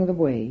along the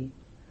way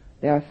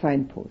there are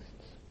signposts.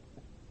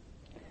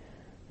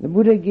 The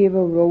Buddha gave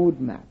a road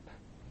map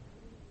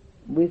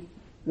with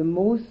the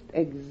most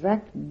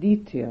exact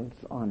details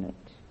on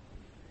it.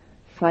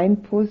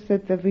 Signposts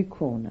at every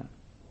corner.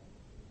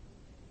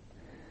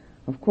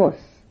 Of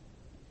course,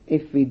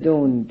 if we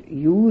don't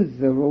use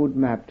the road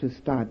map to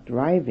start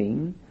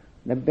driving,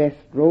 the best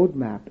road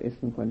map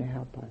isn't going to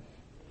help us.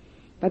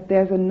 But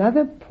there's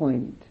another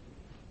point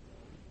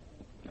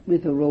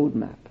with a road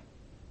map,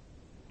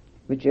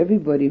 which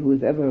everybody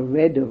who's ever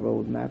read a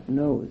road map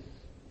knows.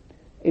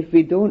 If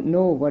we don't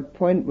know what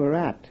point we're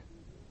at,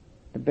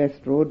 the best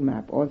road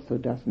map also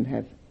doesn't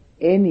have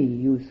any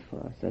use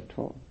for us at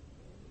all.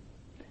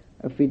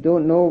 If we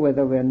don't know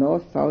whether we're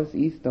north, south,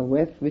 east or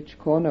west, which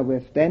corner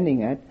we're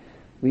standing at,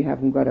 we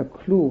haven't got a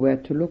clue where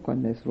to look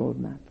on this road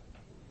map.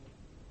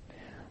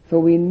 So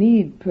we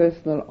need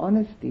personal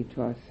honesty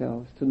to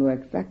ourselves to know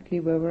exactly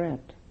where we're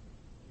at.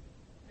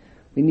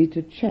 We need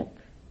to check.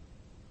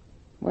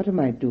 What am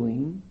I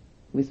doing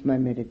with my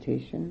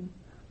meditation?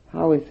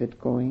 How is it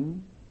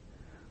going?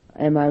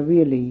 Am I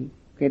really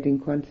getting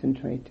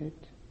concentrated?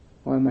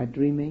 Or am I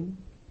dreaming?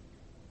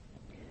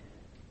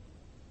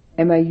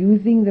 Am I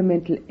using the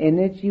mental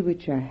energy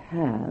which I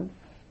have?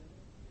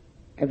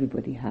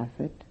 Everybody has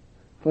it.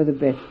 For the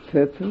best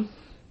purpose,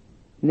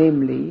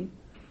 namely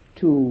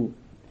to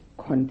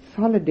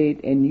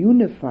consolidate and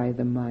unify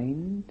the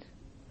mind,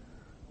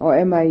 or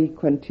am I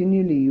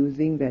continually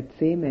using that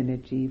same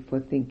energy for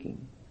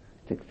thinking?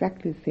 It's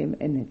exactly the same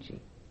energy.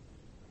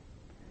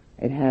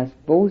 It has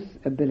both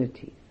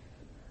abilities.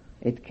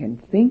 It can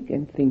think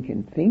and think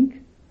and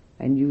think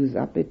and use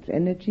up its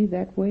energy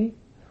that way,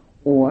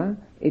 or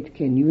it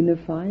can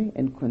unify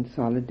and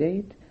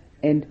consolidate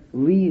and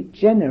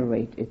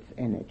regenerate its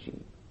energy.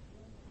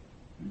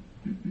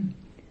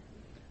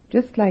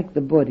 Just like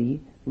the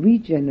body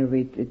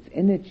regenerates its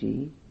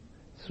energy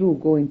through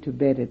going to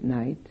bed at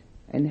night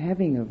and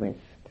having a rest,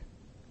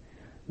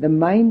 the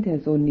mind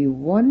has only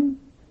one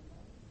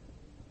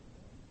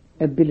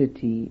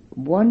ability,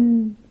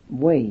 one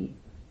way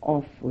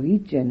of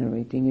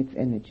regenerating its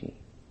energy,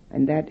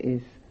 and that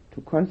is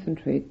to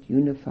concentrate,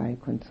 unify,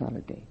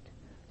 consolidate.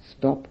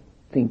 Stop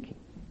thinking.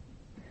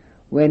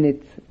 When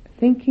it's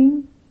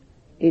thinking,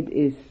 it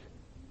is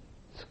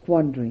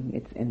squandering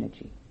its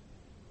energy.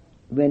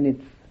 When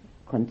it's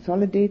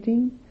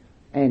consolidating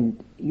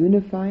and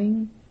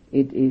unifying,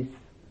 it is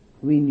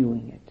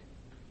renewing it.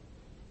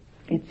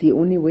 It's the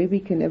only way we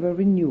can ever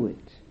renew it.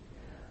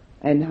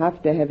 And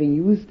after having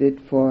used it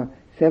for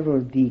several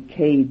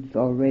decades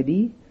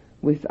already,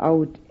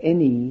 without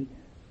any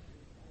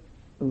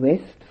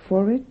rest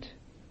for it,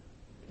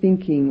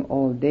 thinking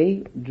all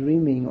day,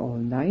 dreaming all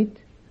night,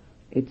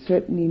 it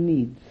certainly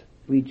needs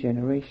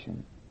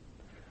regeneration.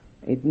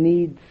 It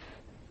needs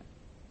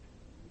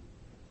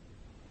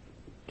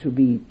to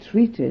be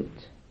treated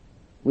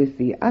with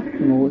the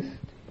utmost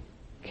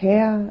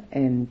care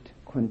and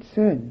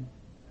concern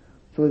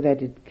so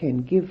that it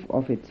can give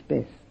of its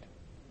best.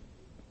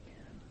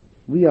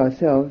 We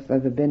ourselves are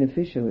the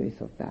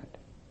beneficiaries of that.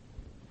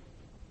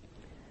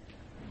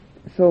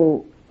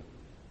 So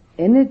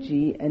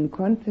energy and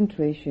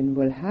concentration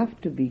will have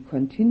to be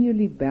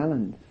continually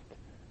balanced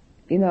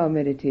in our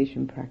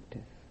meditation practice.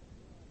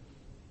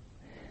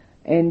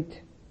 And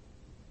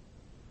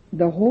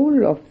the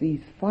whole of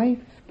these 5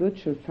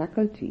 spiritual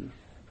faculties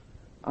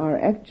are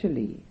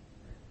actually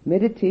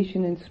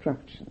meditation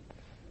instructions.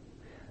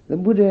 The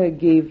Buddha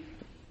gave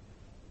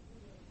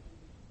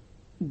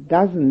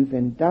dozens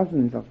and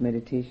dozens of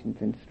meditations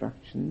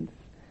instructions,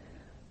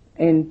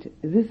 and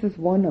this is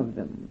one of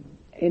them,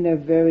 in a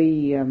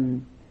very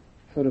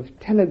sort of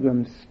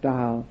telegram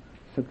style,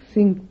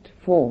 succinct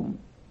form.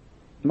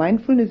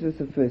 Mindfulness is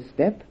the first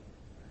step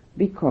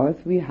because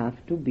we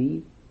have to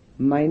be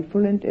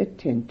mindful and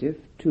attentive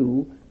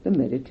to the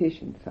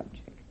meditation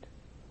subject.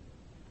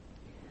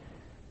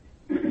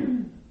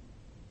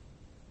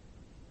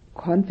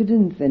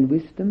 confidence and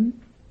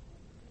wisdom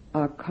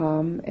are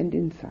calm and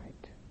insight.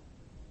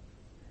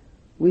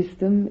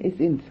 Wisdom is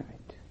insight.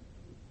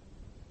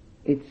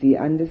 It's the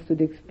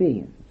understood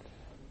experience.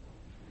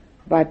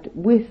 But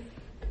with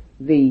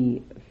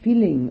the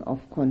feeling of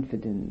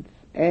confidence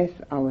as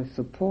our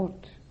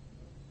support,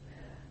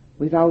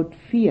 without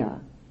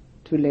fear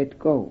to let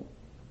go,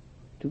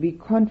 to be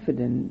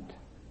confident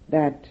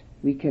that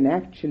we can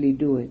actually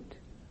do it,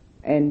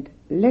 and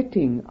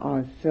letting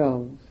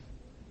ourselves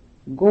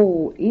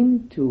go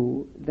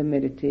into the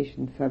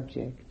meditation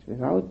subject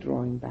without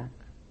drawing back,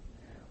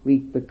 we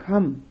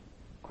become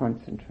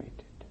concentrated.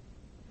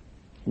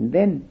 And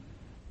then,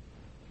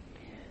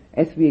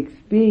 as we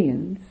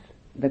experience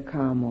the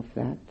calm of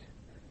that,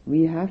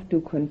 we have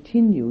to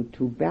continue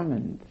to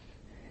balance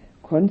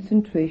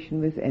concentration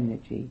with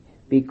energy,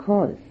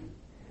 because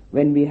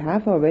when we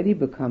have already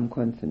become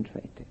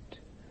concentrated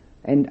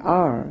and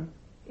are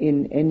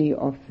in any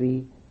of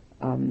the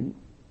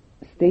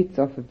states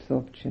of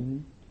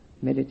absorption,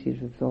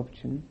 meditative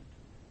absorption,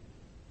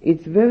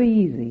 it's very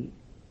easy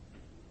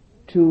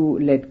to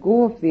let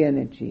go of the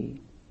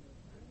energy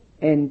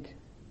and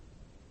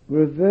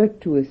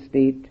revert to a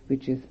state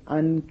which is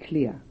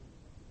unclear.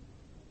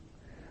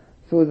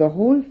 So the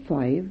whole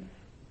 5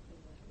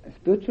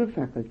 spiritual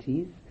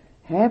faculties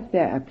have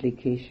their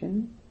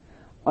application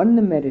on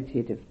the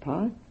meditative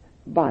path,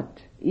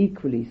 but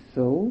equally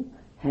so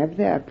have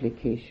their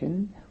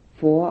application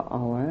for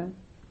our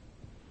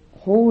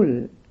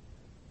whole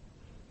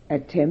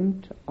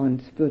attempt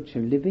on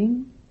spiritual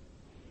living,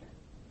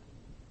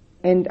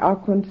 and are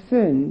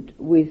concerned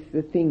with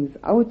the things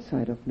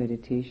outside of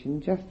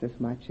meditation just as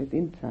much as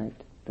inside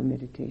the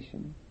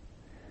meditation.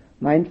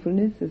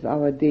 Mindfulness is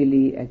our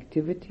daily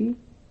activity.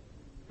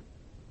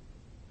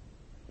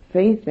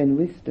 Faith and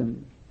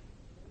wisdom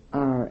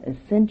are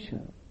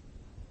essential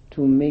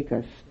to make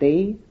us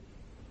stay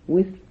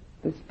with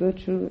the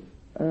spiritual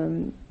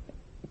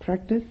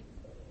practice.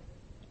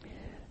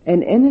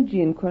 And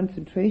energy and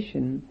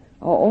concentration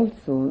are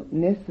also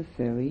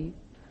necessary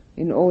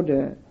in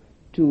order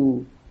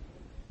to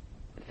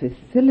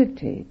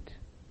facilitate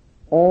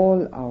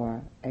all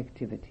our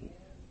activities.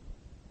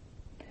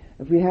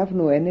 If we have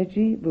no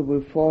energy, we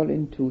will fall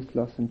into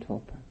sloth and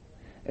torpor.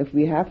 If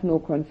we have no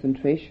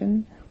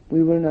concentration,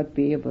 we will not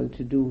be able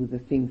to do the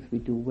things we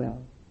do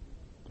well.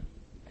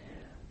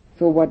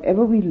 So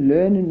whatever we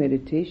learn in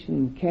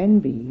meditation can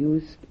be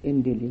used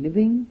in daily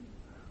living.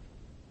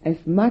 As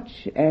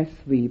much as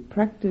we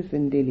practice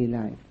in daily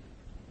life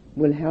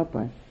will help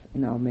us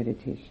in our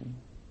meditation.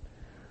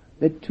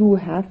 The two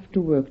have to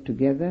work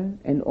together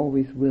and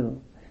always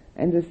will.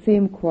 And the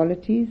same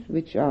qualities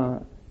which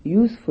are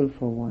useful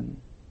for one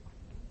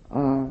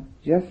are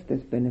just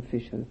as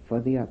beneficial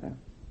for the other.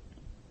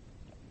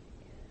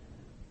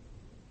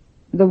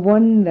 The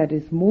one that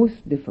is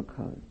most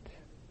difficult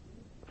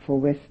for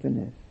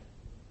Westerners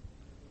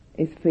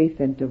is faith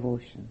and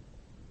devotion.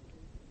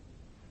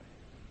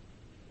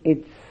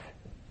 It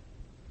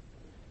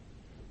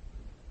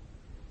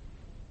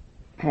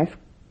has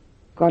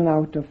gone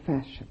out of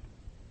fashion.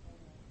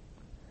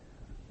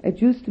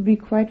 It used to be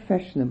quite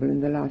fashionable in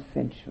the last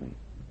century,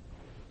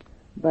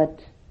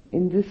 but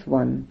in this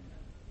one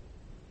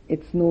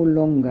it's no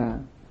longer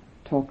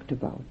talked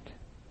about.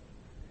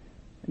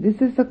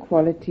 This is a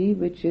quality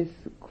which is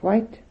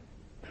quite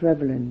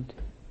prevalent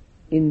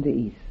in the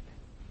East.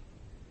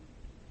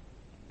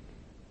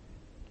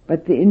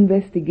 But the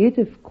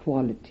investigative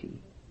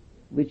quality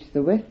which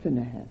the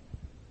Westerner has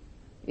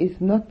is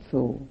not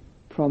so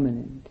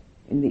prominent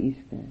in the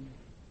Eastern.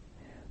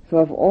 So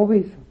I've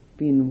always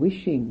been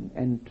wishing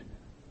and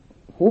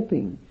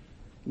hoping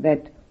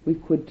that we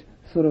could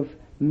sort of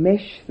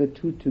mesh the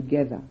two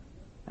together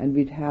and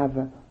we'd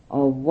have a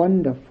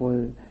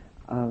wonderful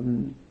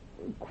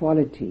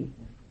quality,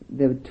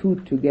 the two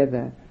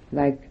together,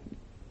 like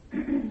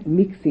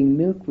mixing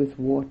milk with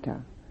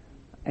water,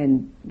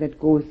 and that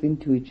goes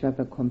into each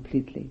other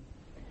completely.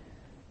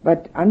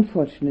 But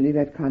unfortunately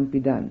that can't be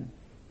done.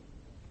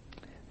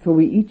 So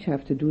we each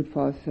have to do it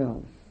for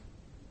ourselves.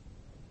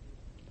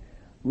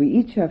 We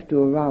each have to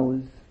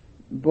arouse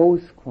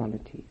both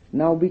qualities.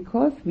 Now,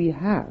 because we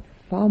have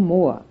far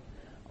more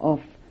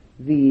of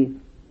the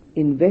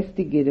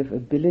investigative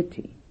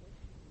ability,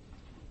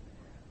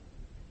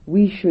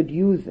 we should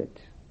use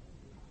it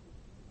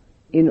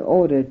in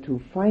order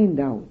to find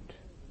out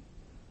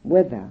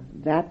whether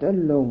that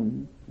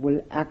alone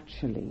will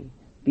actually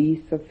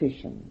be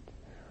sufficient,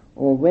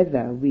 or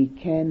whether we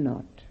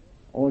cannot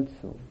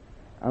also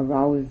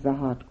arouse the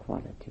heart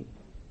quality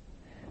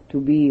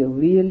to be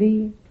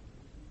really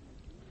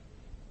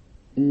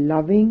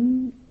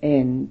loving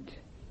and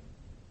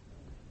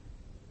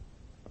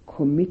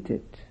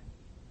committed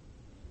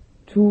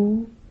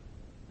to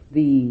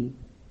the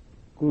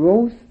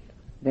growth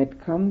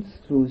that comes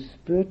through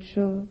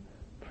spiritual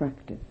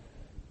practice,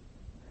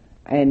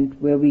 and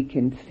where we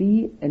can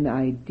see an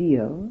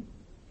ideal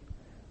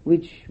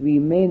which we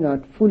may not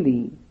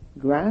fully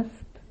grasp,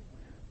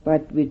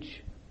 but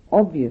which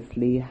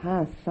obviously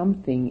has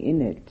something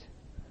in it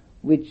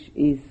which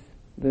is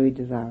very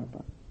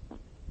desirable.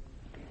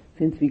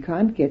 Since we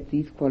can't get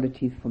these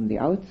qualities from the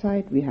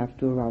outside, we have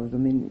to arouse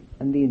them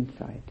on the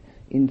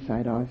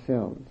inside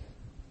ourselves.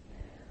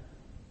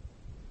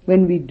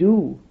 When we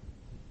do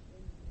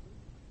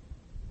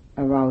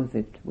arouse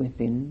it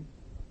within,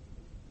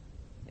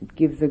 it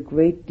gives a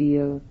great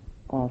deal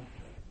of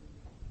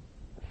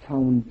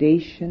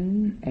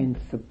foundation and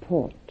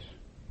support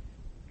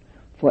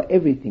for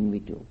everything we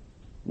do,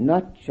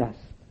 not just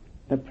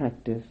the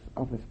practice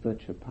of a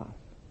spiritual path.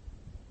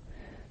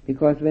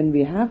 Because when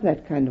we have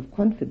that kind of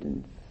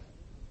confidence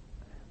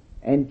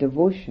and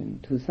devotion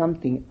to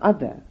something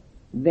other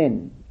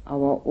than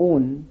our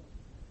own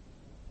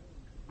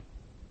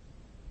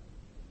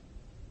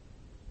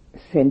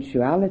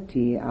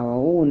sensuality, our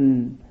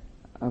own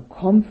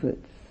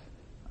comforts,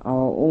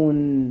 our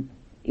own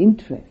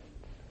interests,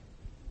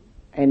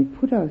 and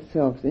put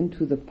ourselves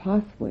into the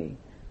pathway,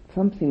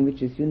 something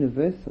which is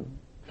universal,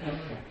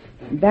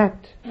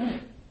 that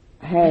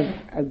has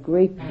a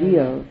great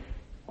deal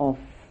of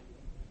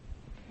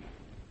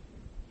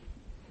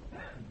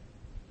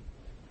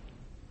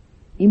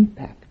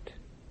impact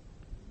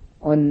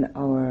on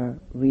our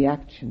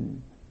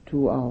reaction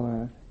to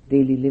our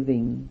daily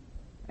living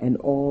and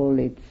all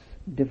its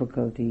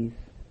difficulties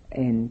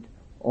and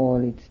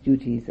all its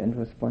duties and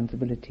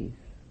responsibilities.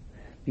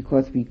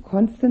 Because we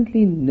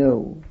constantly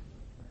know.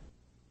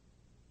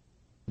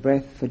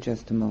 Breath for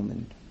just a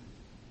moment.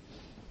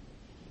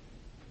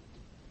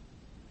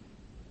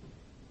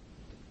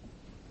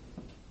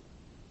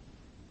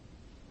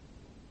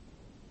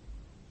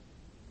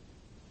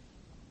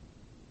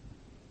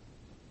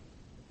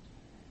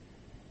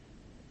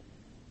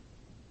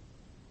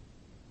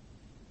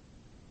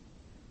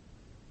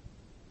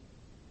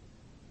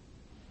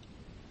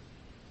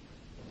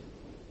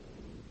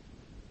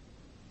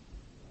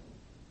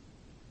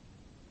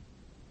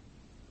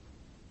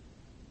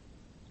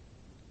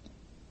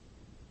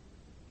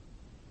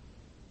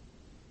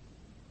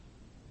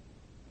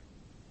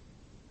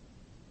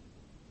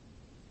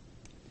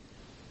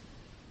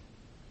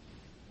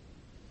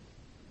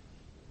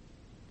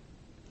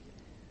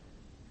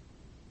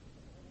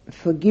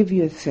 Forgive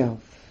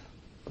yourself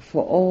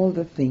for all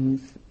the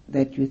things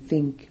that you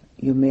think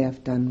you may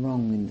have done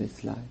wrong in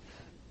this life.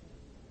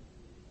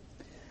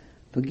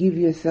 Forgive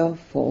yourself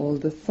for all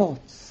the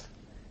thoughts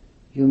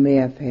you may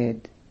have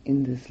had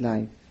in this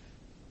life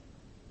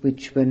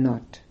which were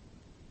not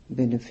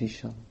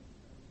beneficial.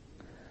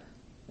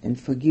 And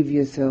forgive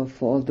yourself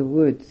for all the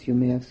words you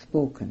may have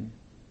spoken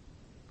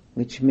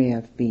which may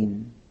have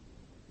been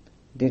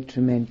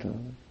detrimental.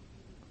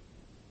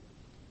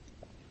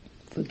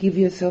 Forgive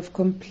yourself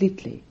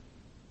completely,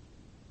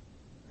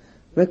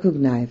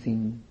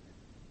 recognizing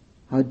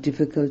how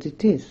difficult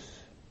it is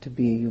to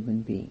be a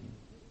human being.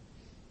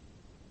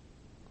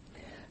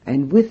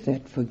 And with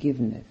that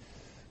forgiveness,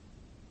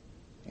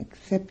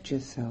 accept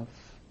yourself,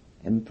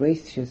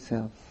 embrace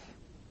yourself,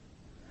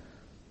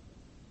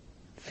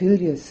 fill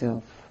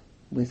yourself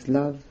with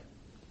love,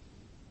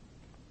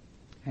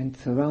 and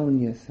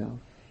surround yourself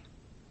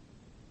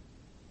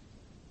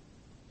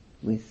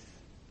with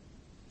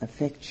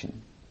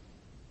affection.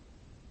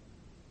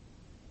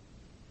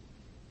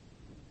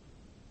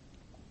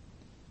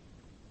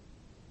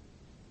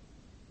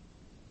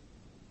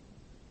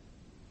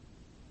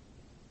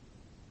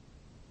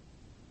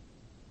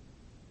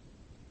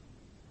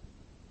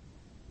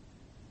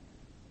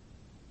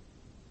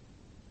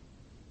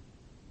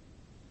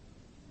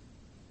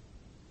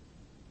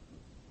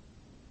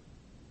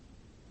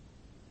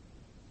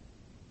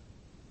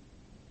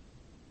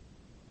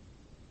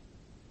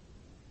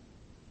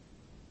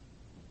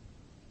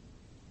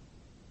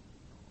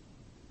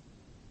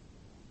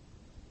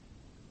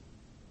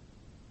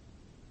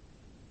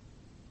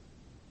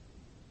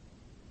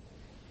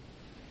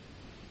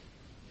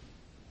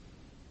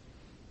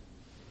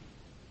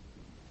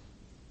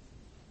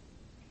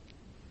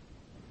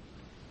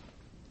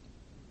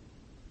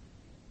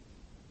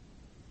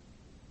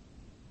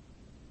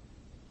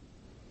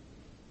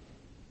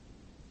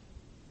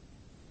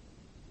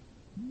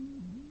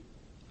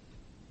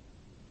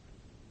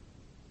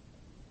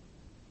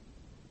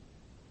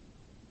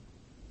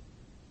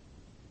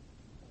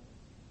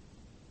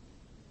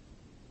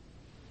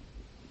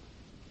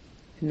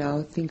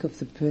 Now think of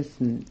the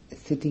person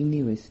sitting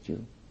nearest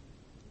you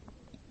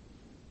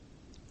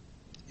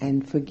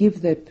and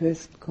forgive that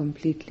person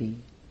completely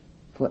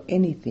for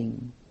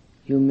anything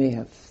you may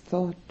have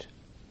thought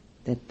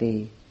that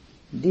they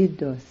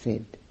did or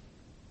said.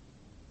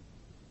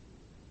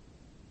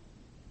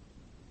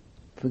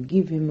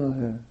 Forgive him or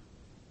her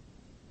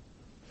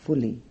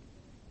fully,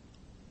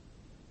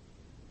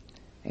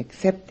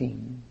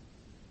 accepting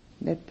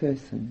that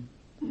person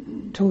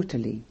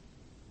totally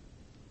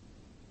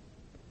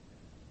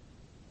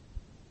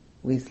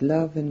with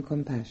love and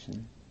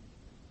compassion.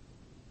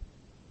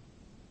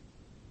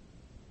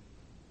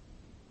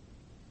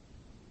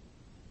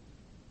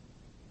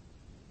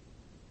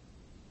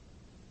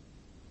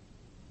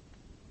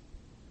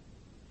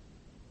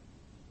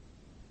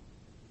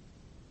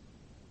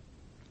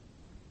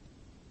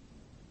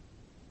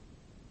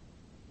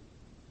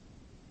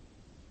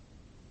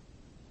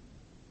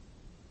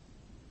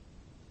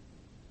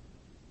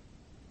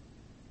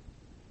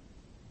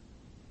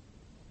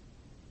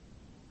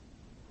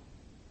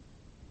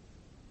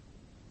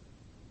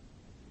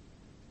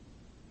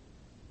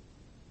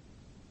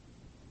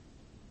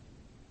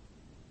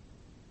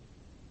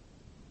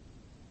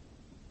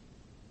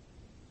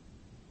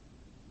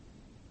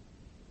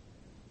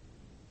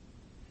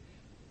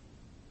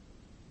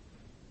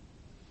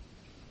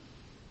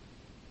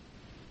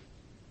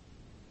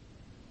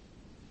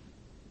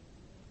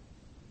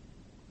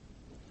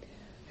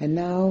 And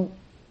now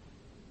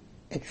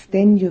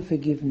extend your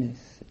forgiveness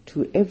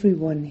to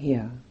everyone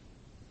here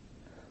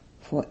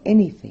for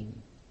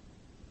anything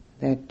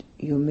that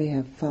you may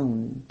have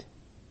found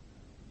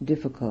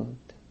difficult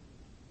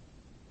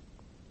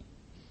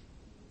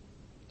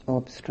or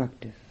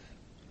obstructive.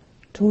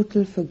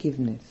 Total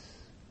forgiveness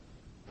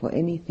for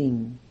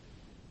anything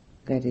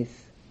that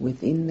is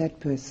within that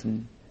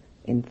person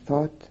in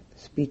thought,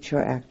 speech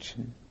or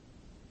action.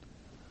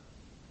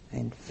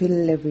 And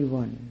fill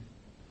everyone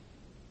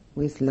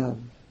with love.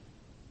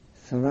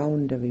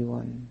 Surround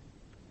everyone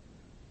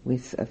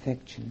with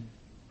affection.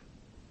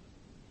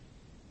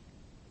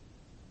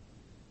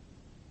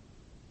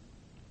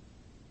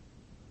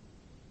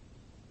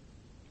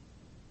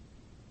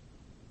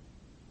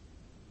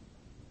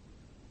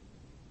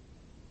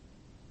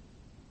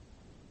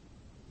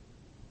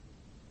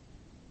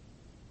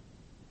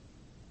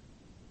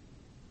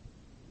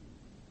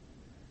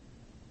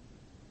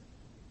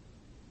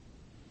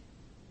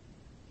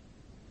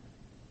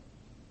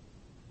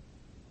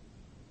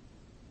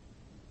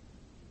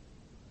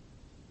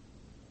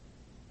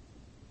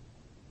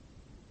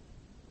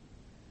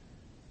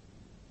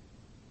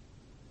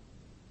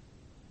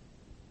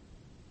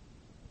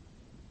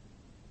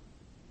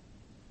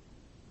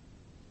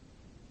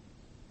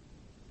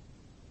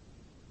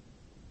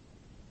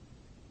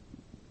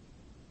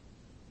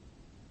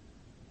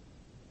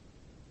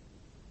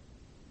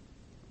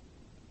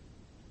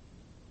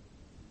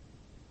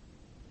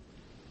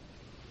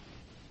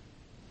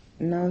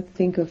 Now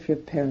think of your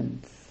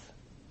parents,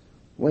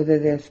 whether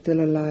they're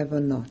still alive or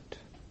not.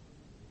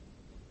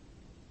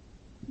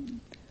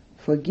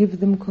 Forgive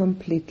them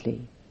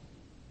completely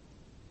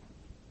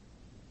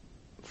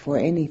for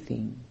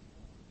anything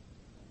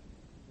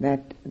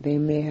that they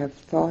may have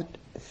thought,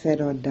 said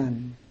or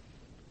done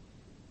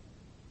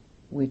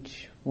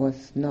which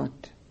was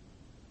not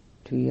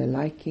to your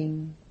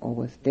liking or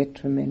was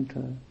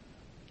detrimental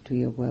to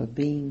your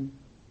well-being,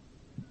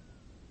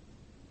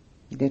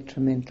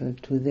 detrimental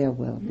to their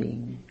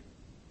well-being.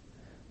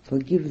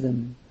 Forgive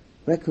them,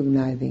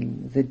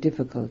 recognizing the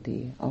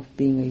difficulty of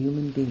being a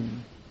human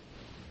being,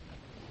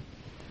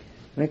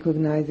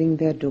 recognizing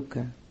their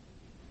dukkha,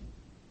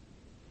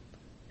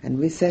 and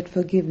with that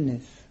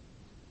forgiveness,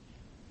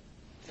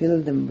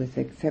 fill them with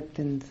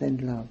acceptance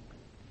and love.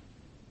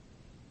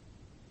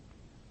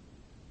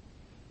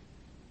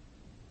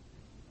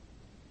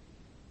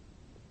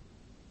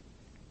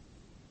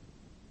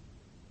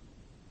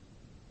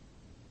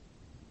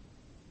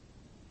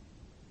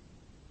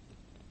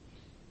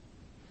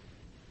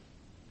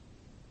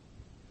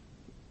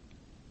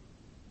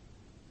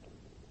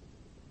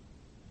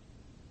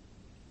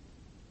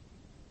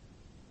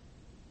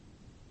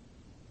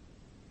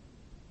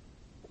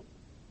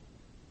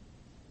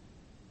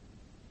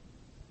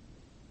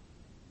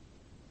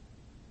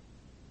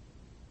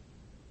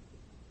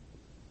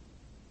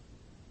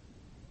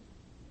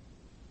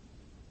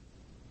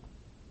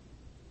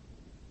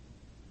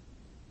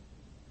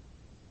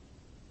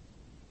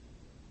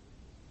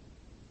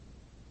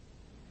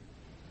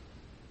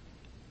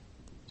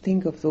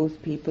 Think of those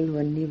people who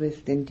are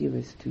nearest and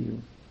dearest to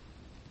you,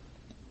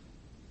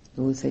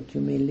 those that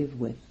you may live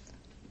with.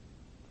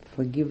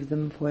 Forgive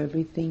them for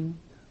everything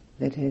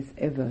that has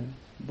ever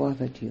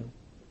bothered you.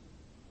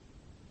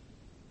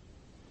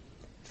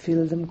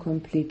 Fill them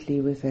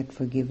completely with that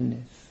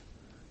forgiveness,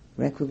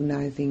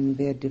 recognizing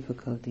their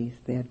difficulties,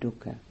 their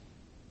dukkha,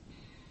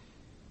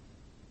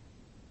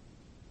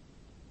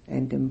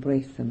 and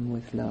embrace them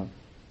with love.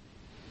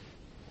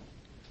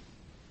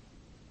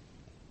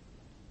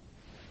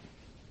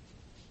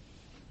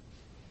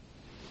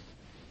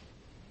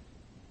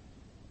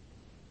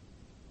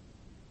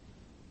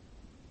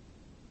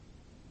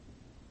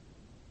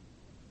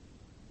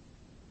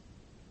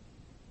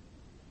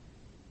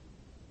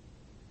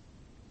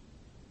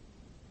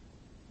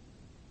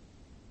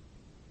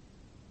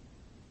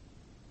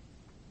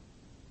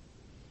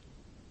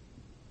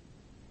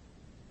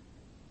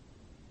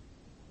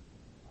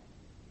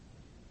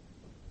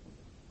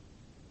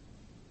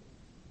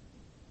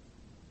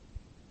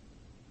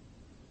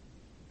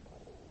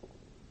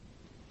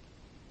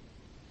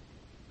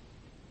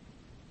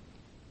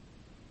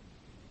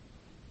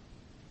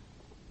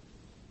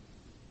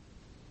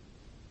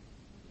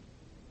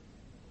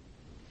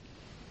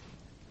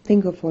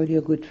 Think of all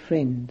your good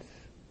friends.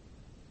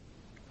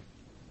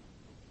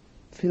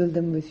 Fill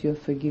them with your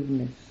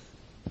forgiveness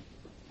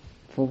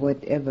for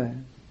whatever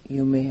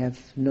you may have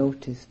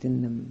noticed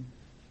in them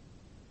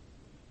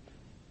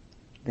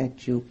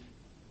that you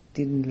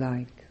didn't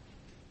like.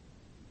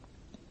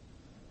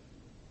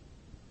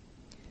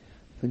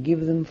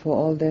 Forgive them for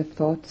all their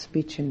thoughts,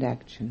 speech and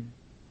action.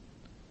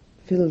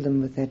 Fill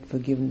them with that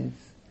forgiveness.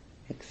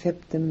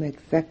 Accept them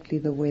exactly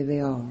the way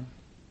they are.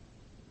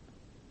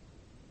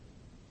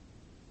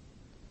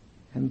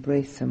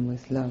 Embrace them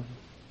with love.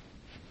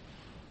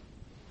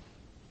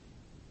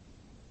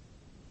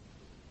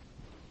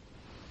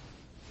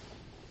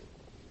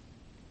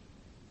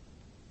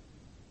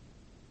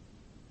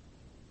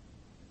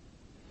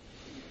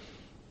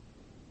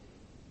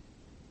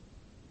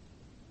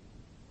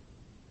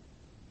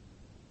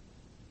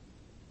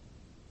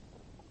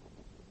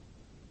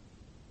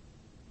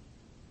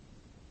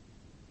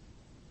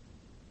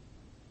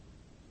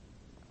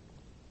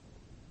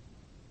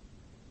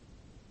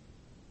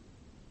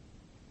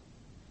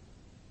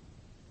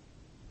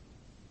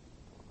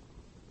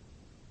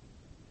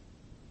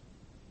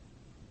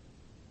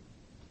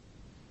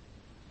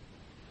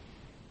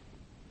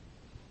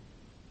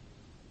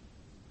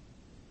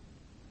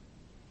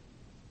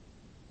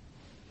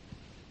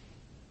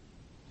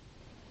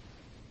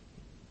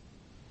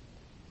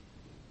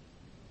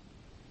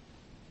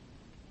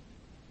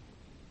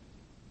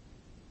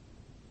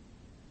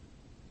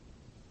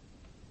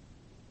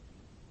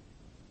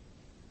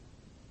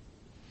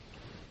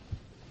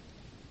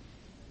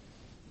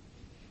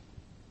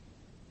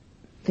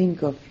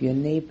 think of your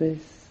neighbors,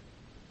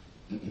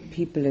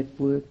 people at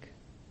work,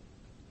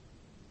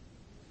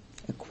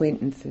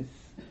 acquaintances,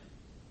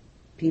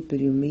 people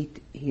you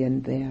meet here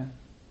and there,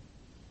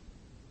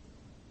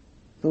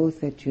 those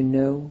that you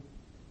know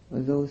or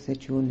those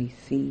that you only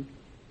see.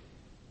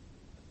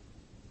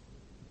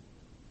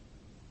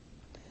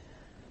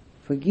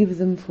 Forgive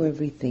them for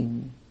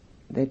everything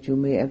that you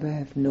may ever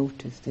have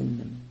noticed in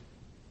them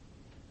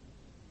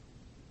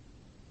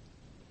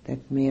that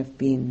may have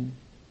been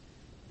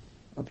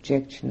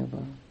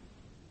objectionable.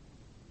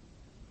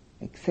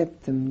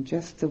 Accept them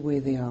just the way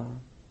they are.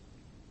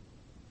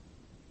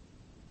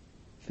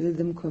 Fill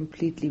them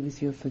completely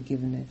with your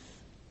forgiveness.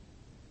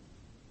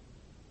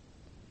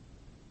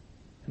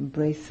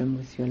 Embrace them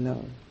with your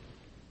love.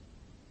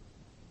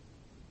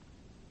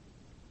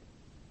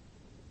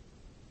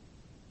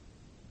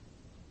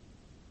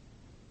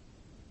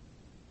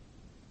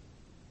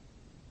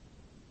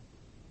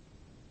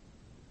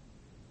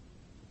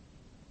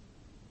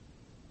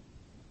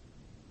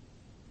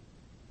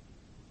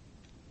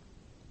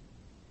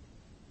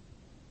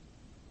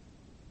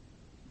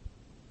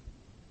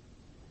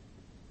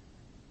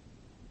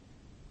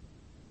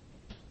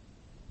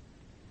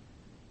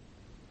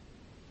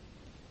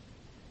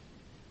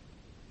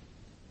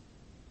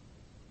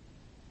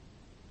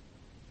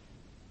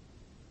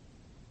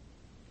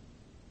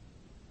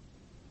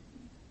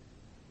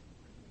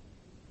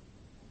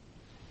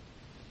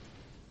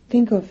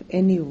 Think of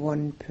any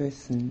one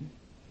person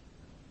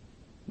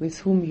with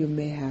whom you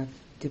may have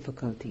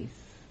difficulties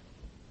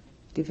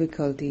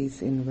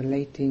in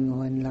relating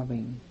or in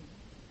loving.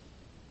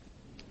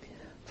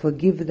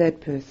 Forgive that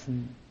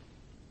person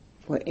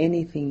for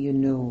anything you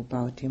know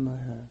about him or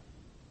her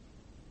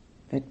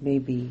that may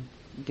be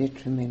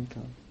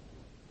detrimental.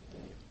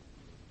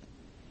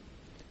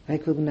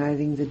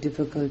 Recognizing the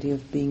difficulty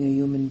of being a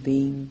human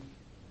being,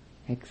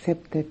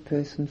 accept that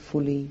person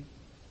fully,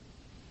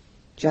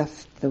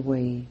 just the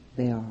way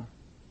they are.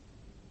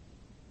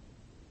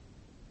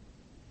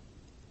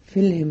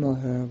 Fill him or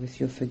her with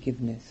your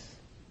forgiveness.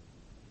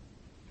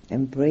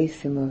 Embrace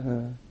him or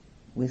her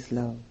with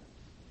love.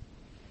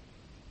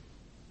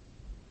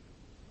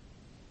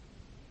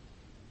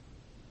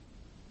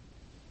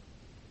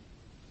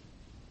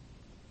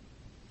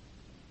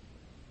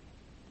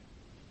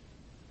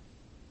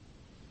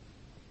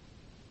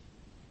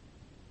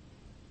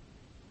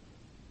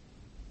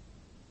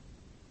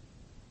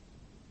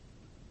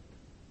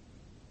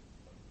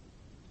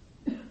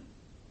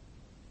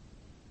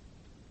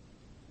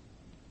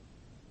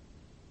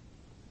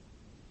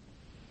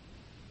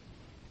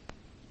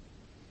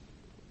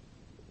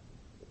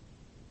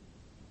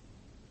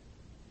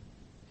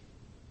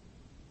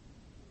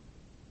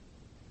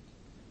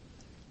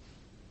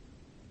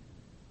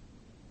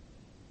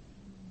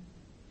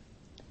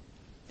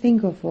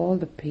 Think of all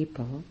the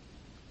people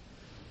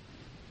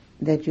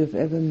that you've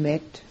ever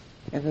met,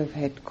 ever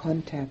had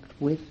contact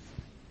with,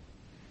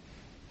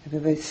 have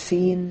ever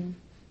seen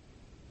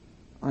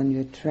on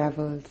your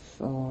travels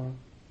or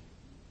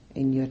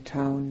in your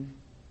town.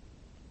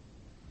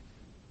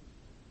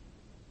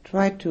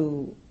 Try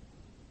to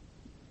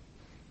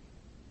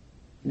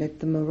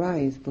let them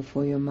arise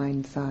before your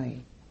mind's eye.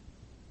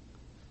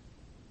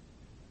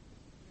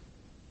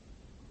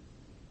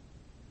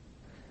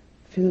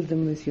 Fill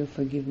them with your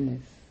forgiveness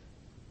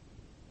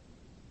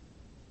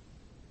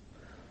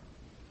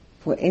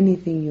for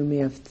anything you may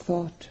have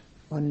thought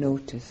or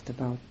noticed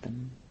about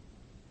them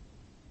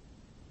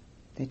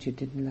that you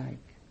didn't like.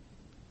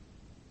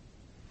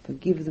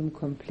 Forgive them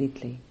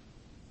completely.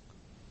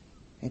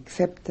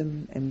 Accept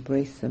them,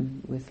 embrace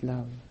them with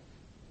love.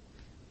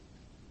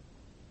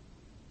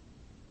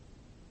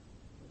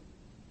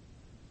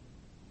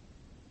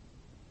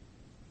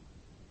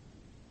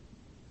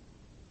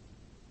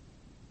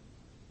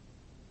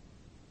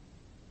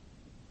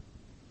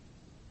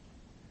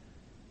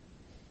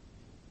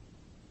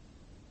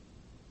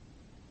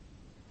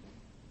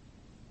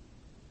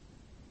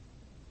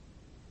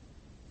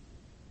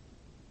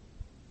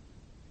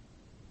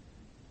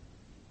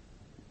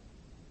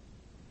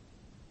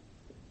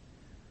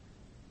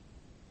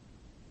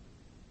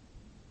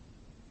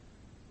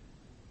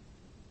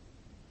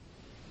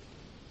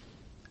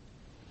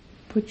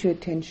 Put your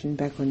attention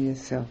back on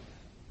yourself.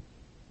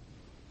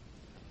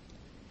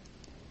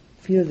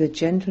 Feel the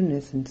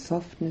gentleness and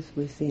softness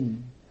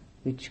within,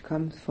 which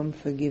comes from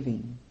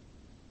forgiving,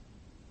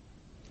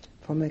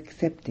 from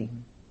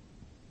accepting,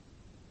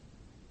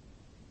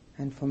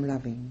 and from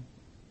loving.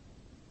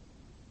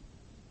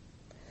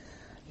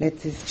 Let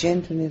this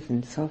gentleness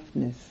and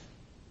softness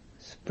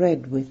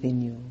spread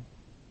within you,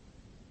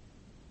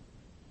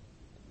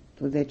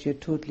 so that you're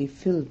totally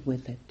filled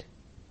with it.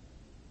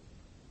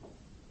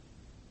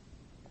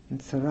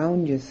 And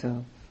surround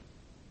yourself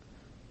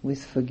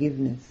with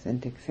forgiveness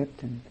and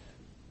acceptance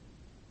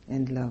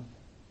and love.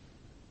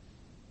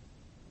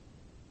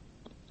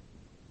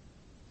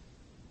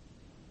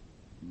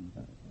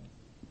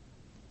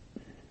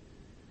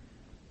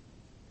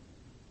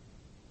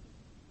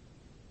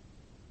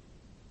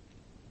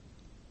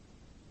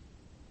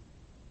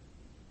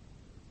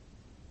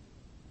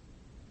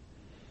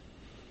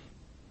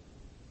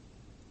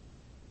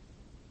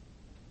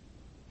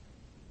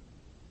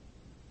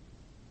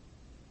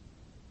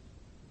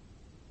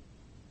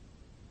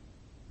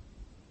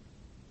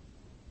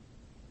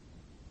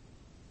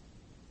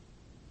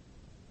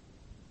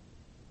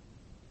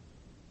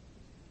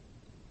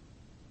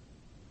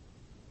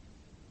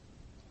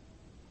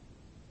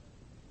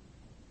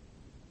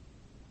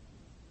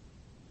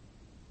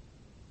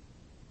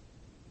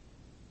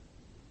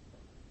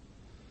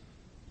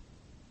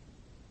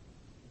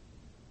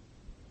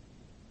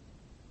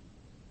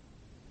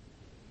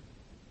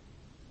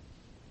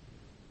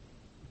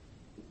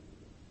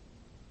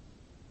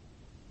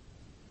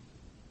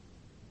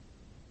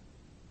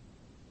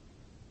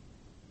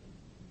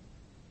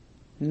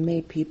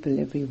 May people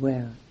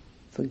everywhere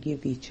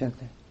forgive each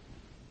other.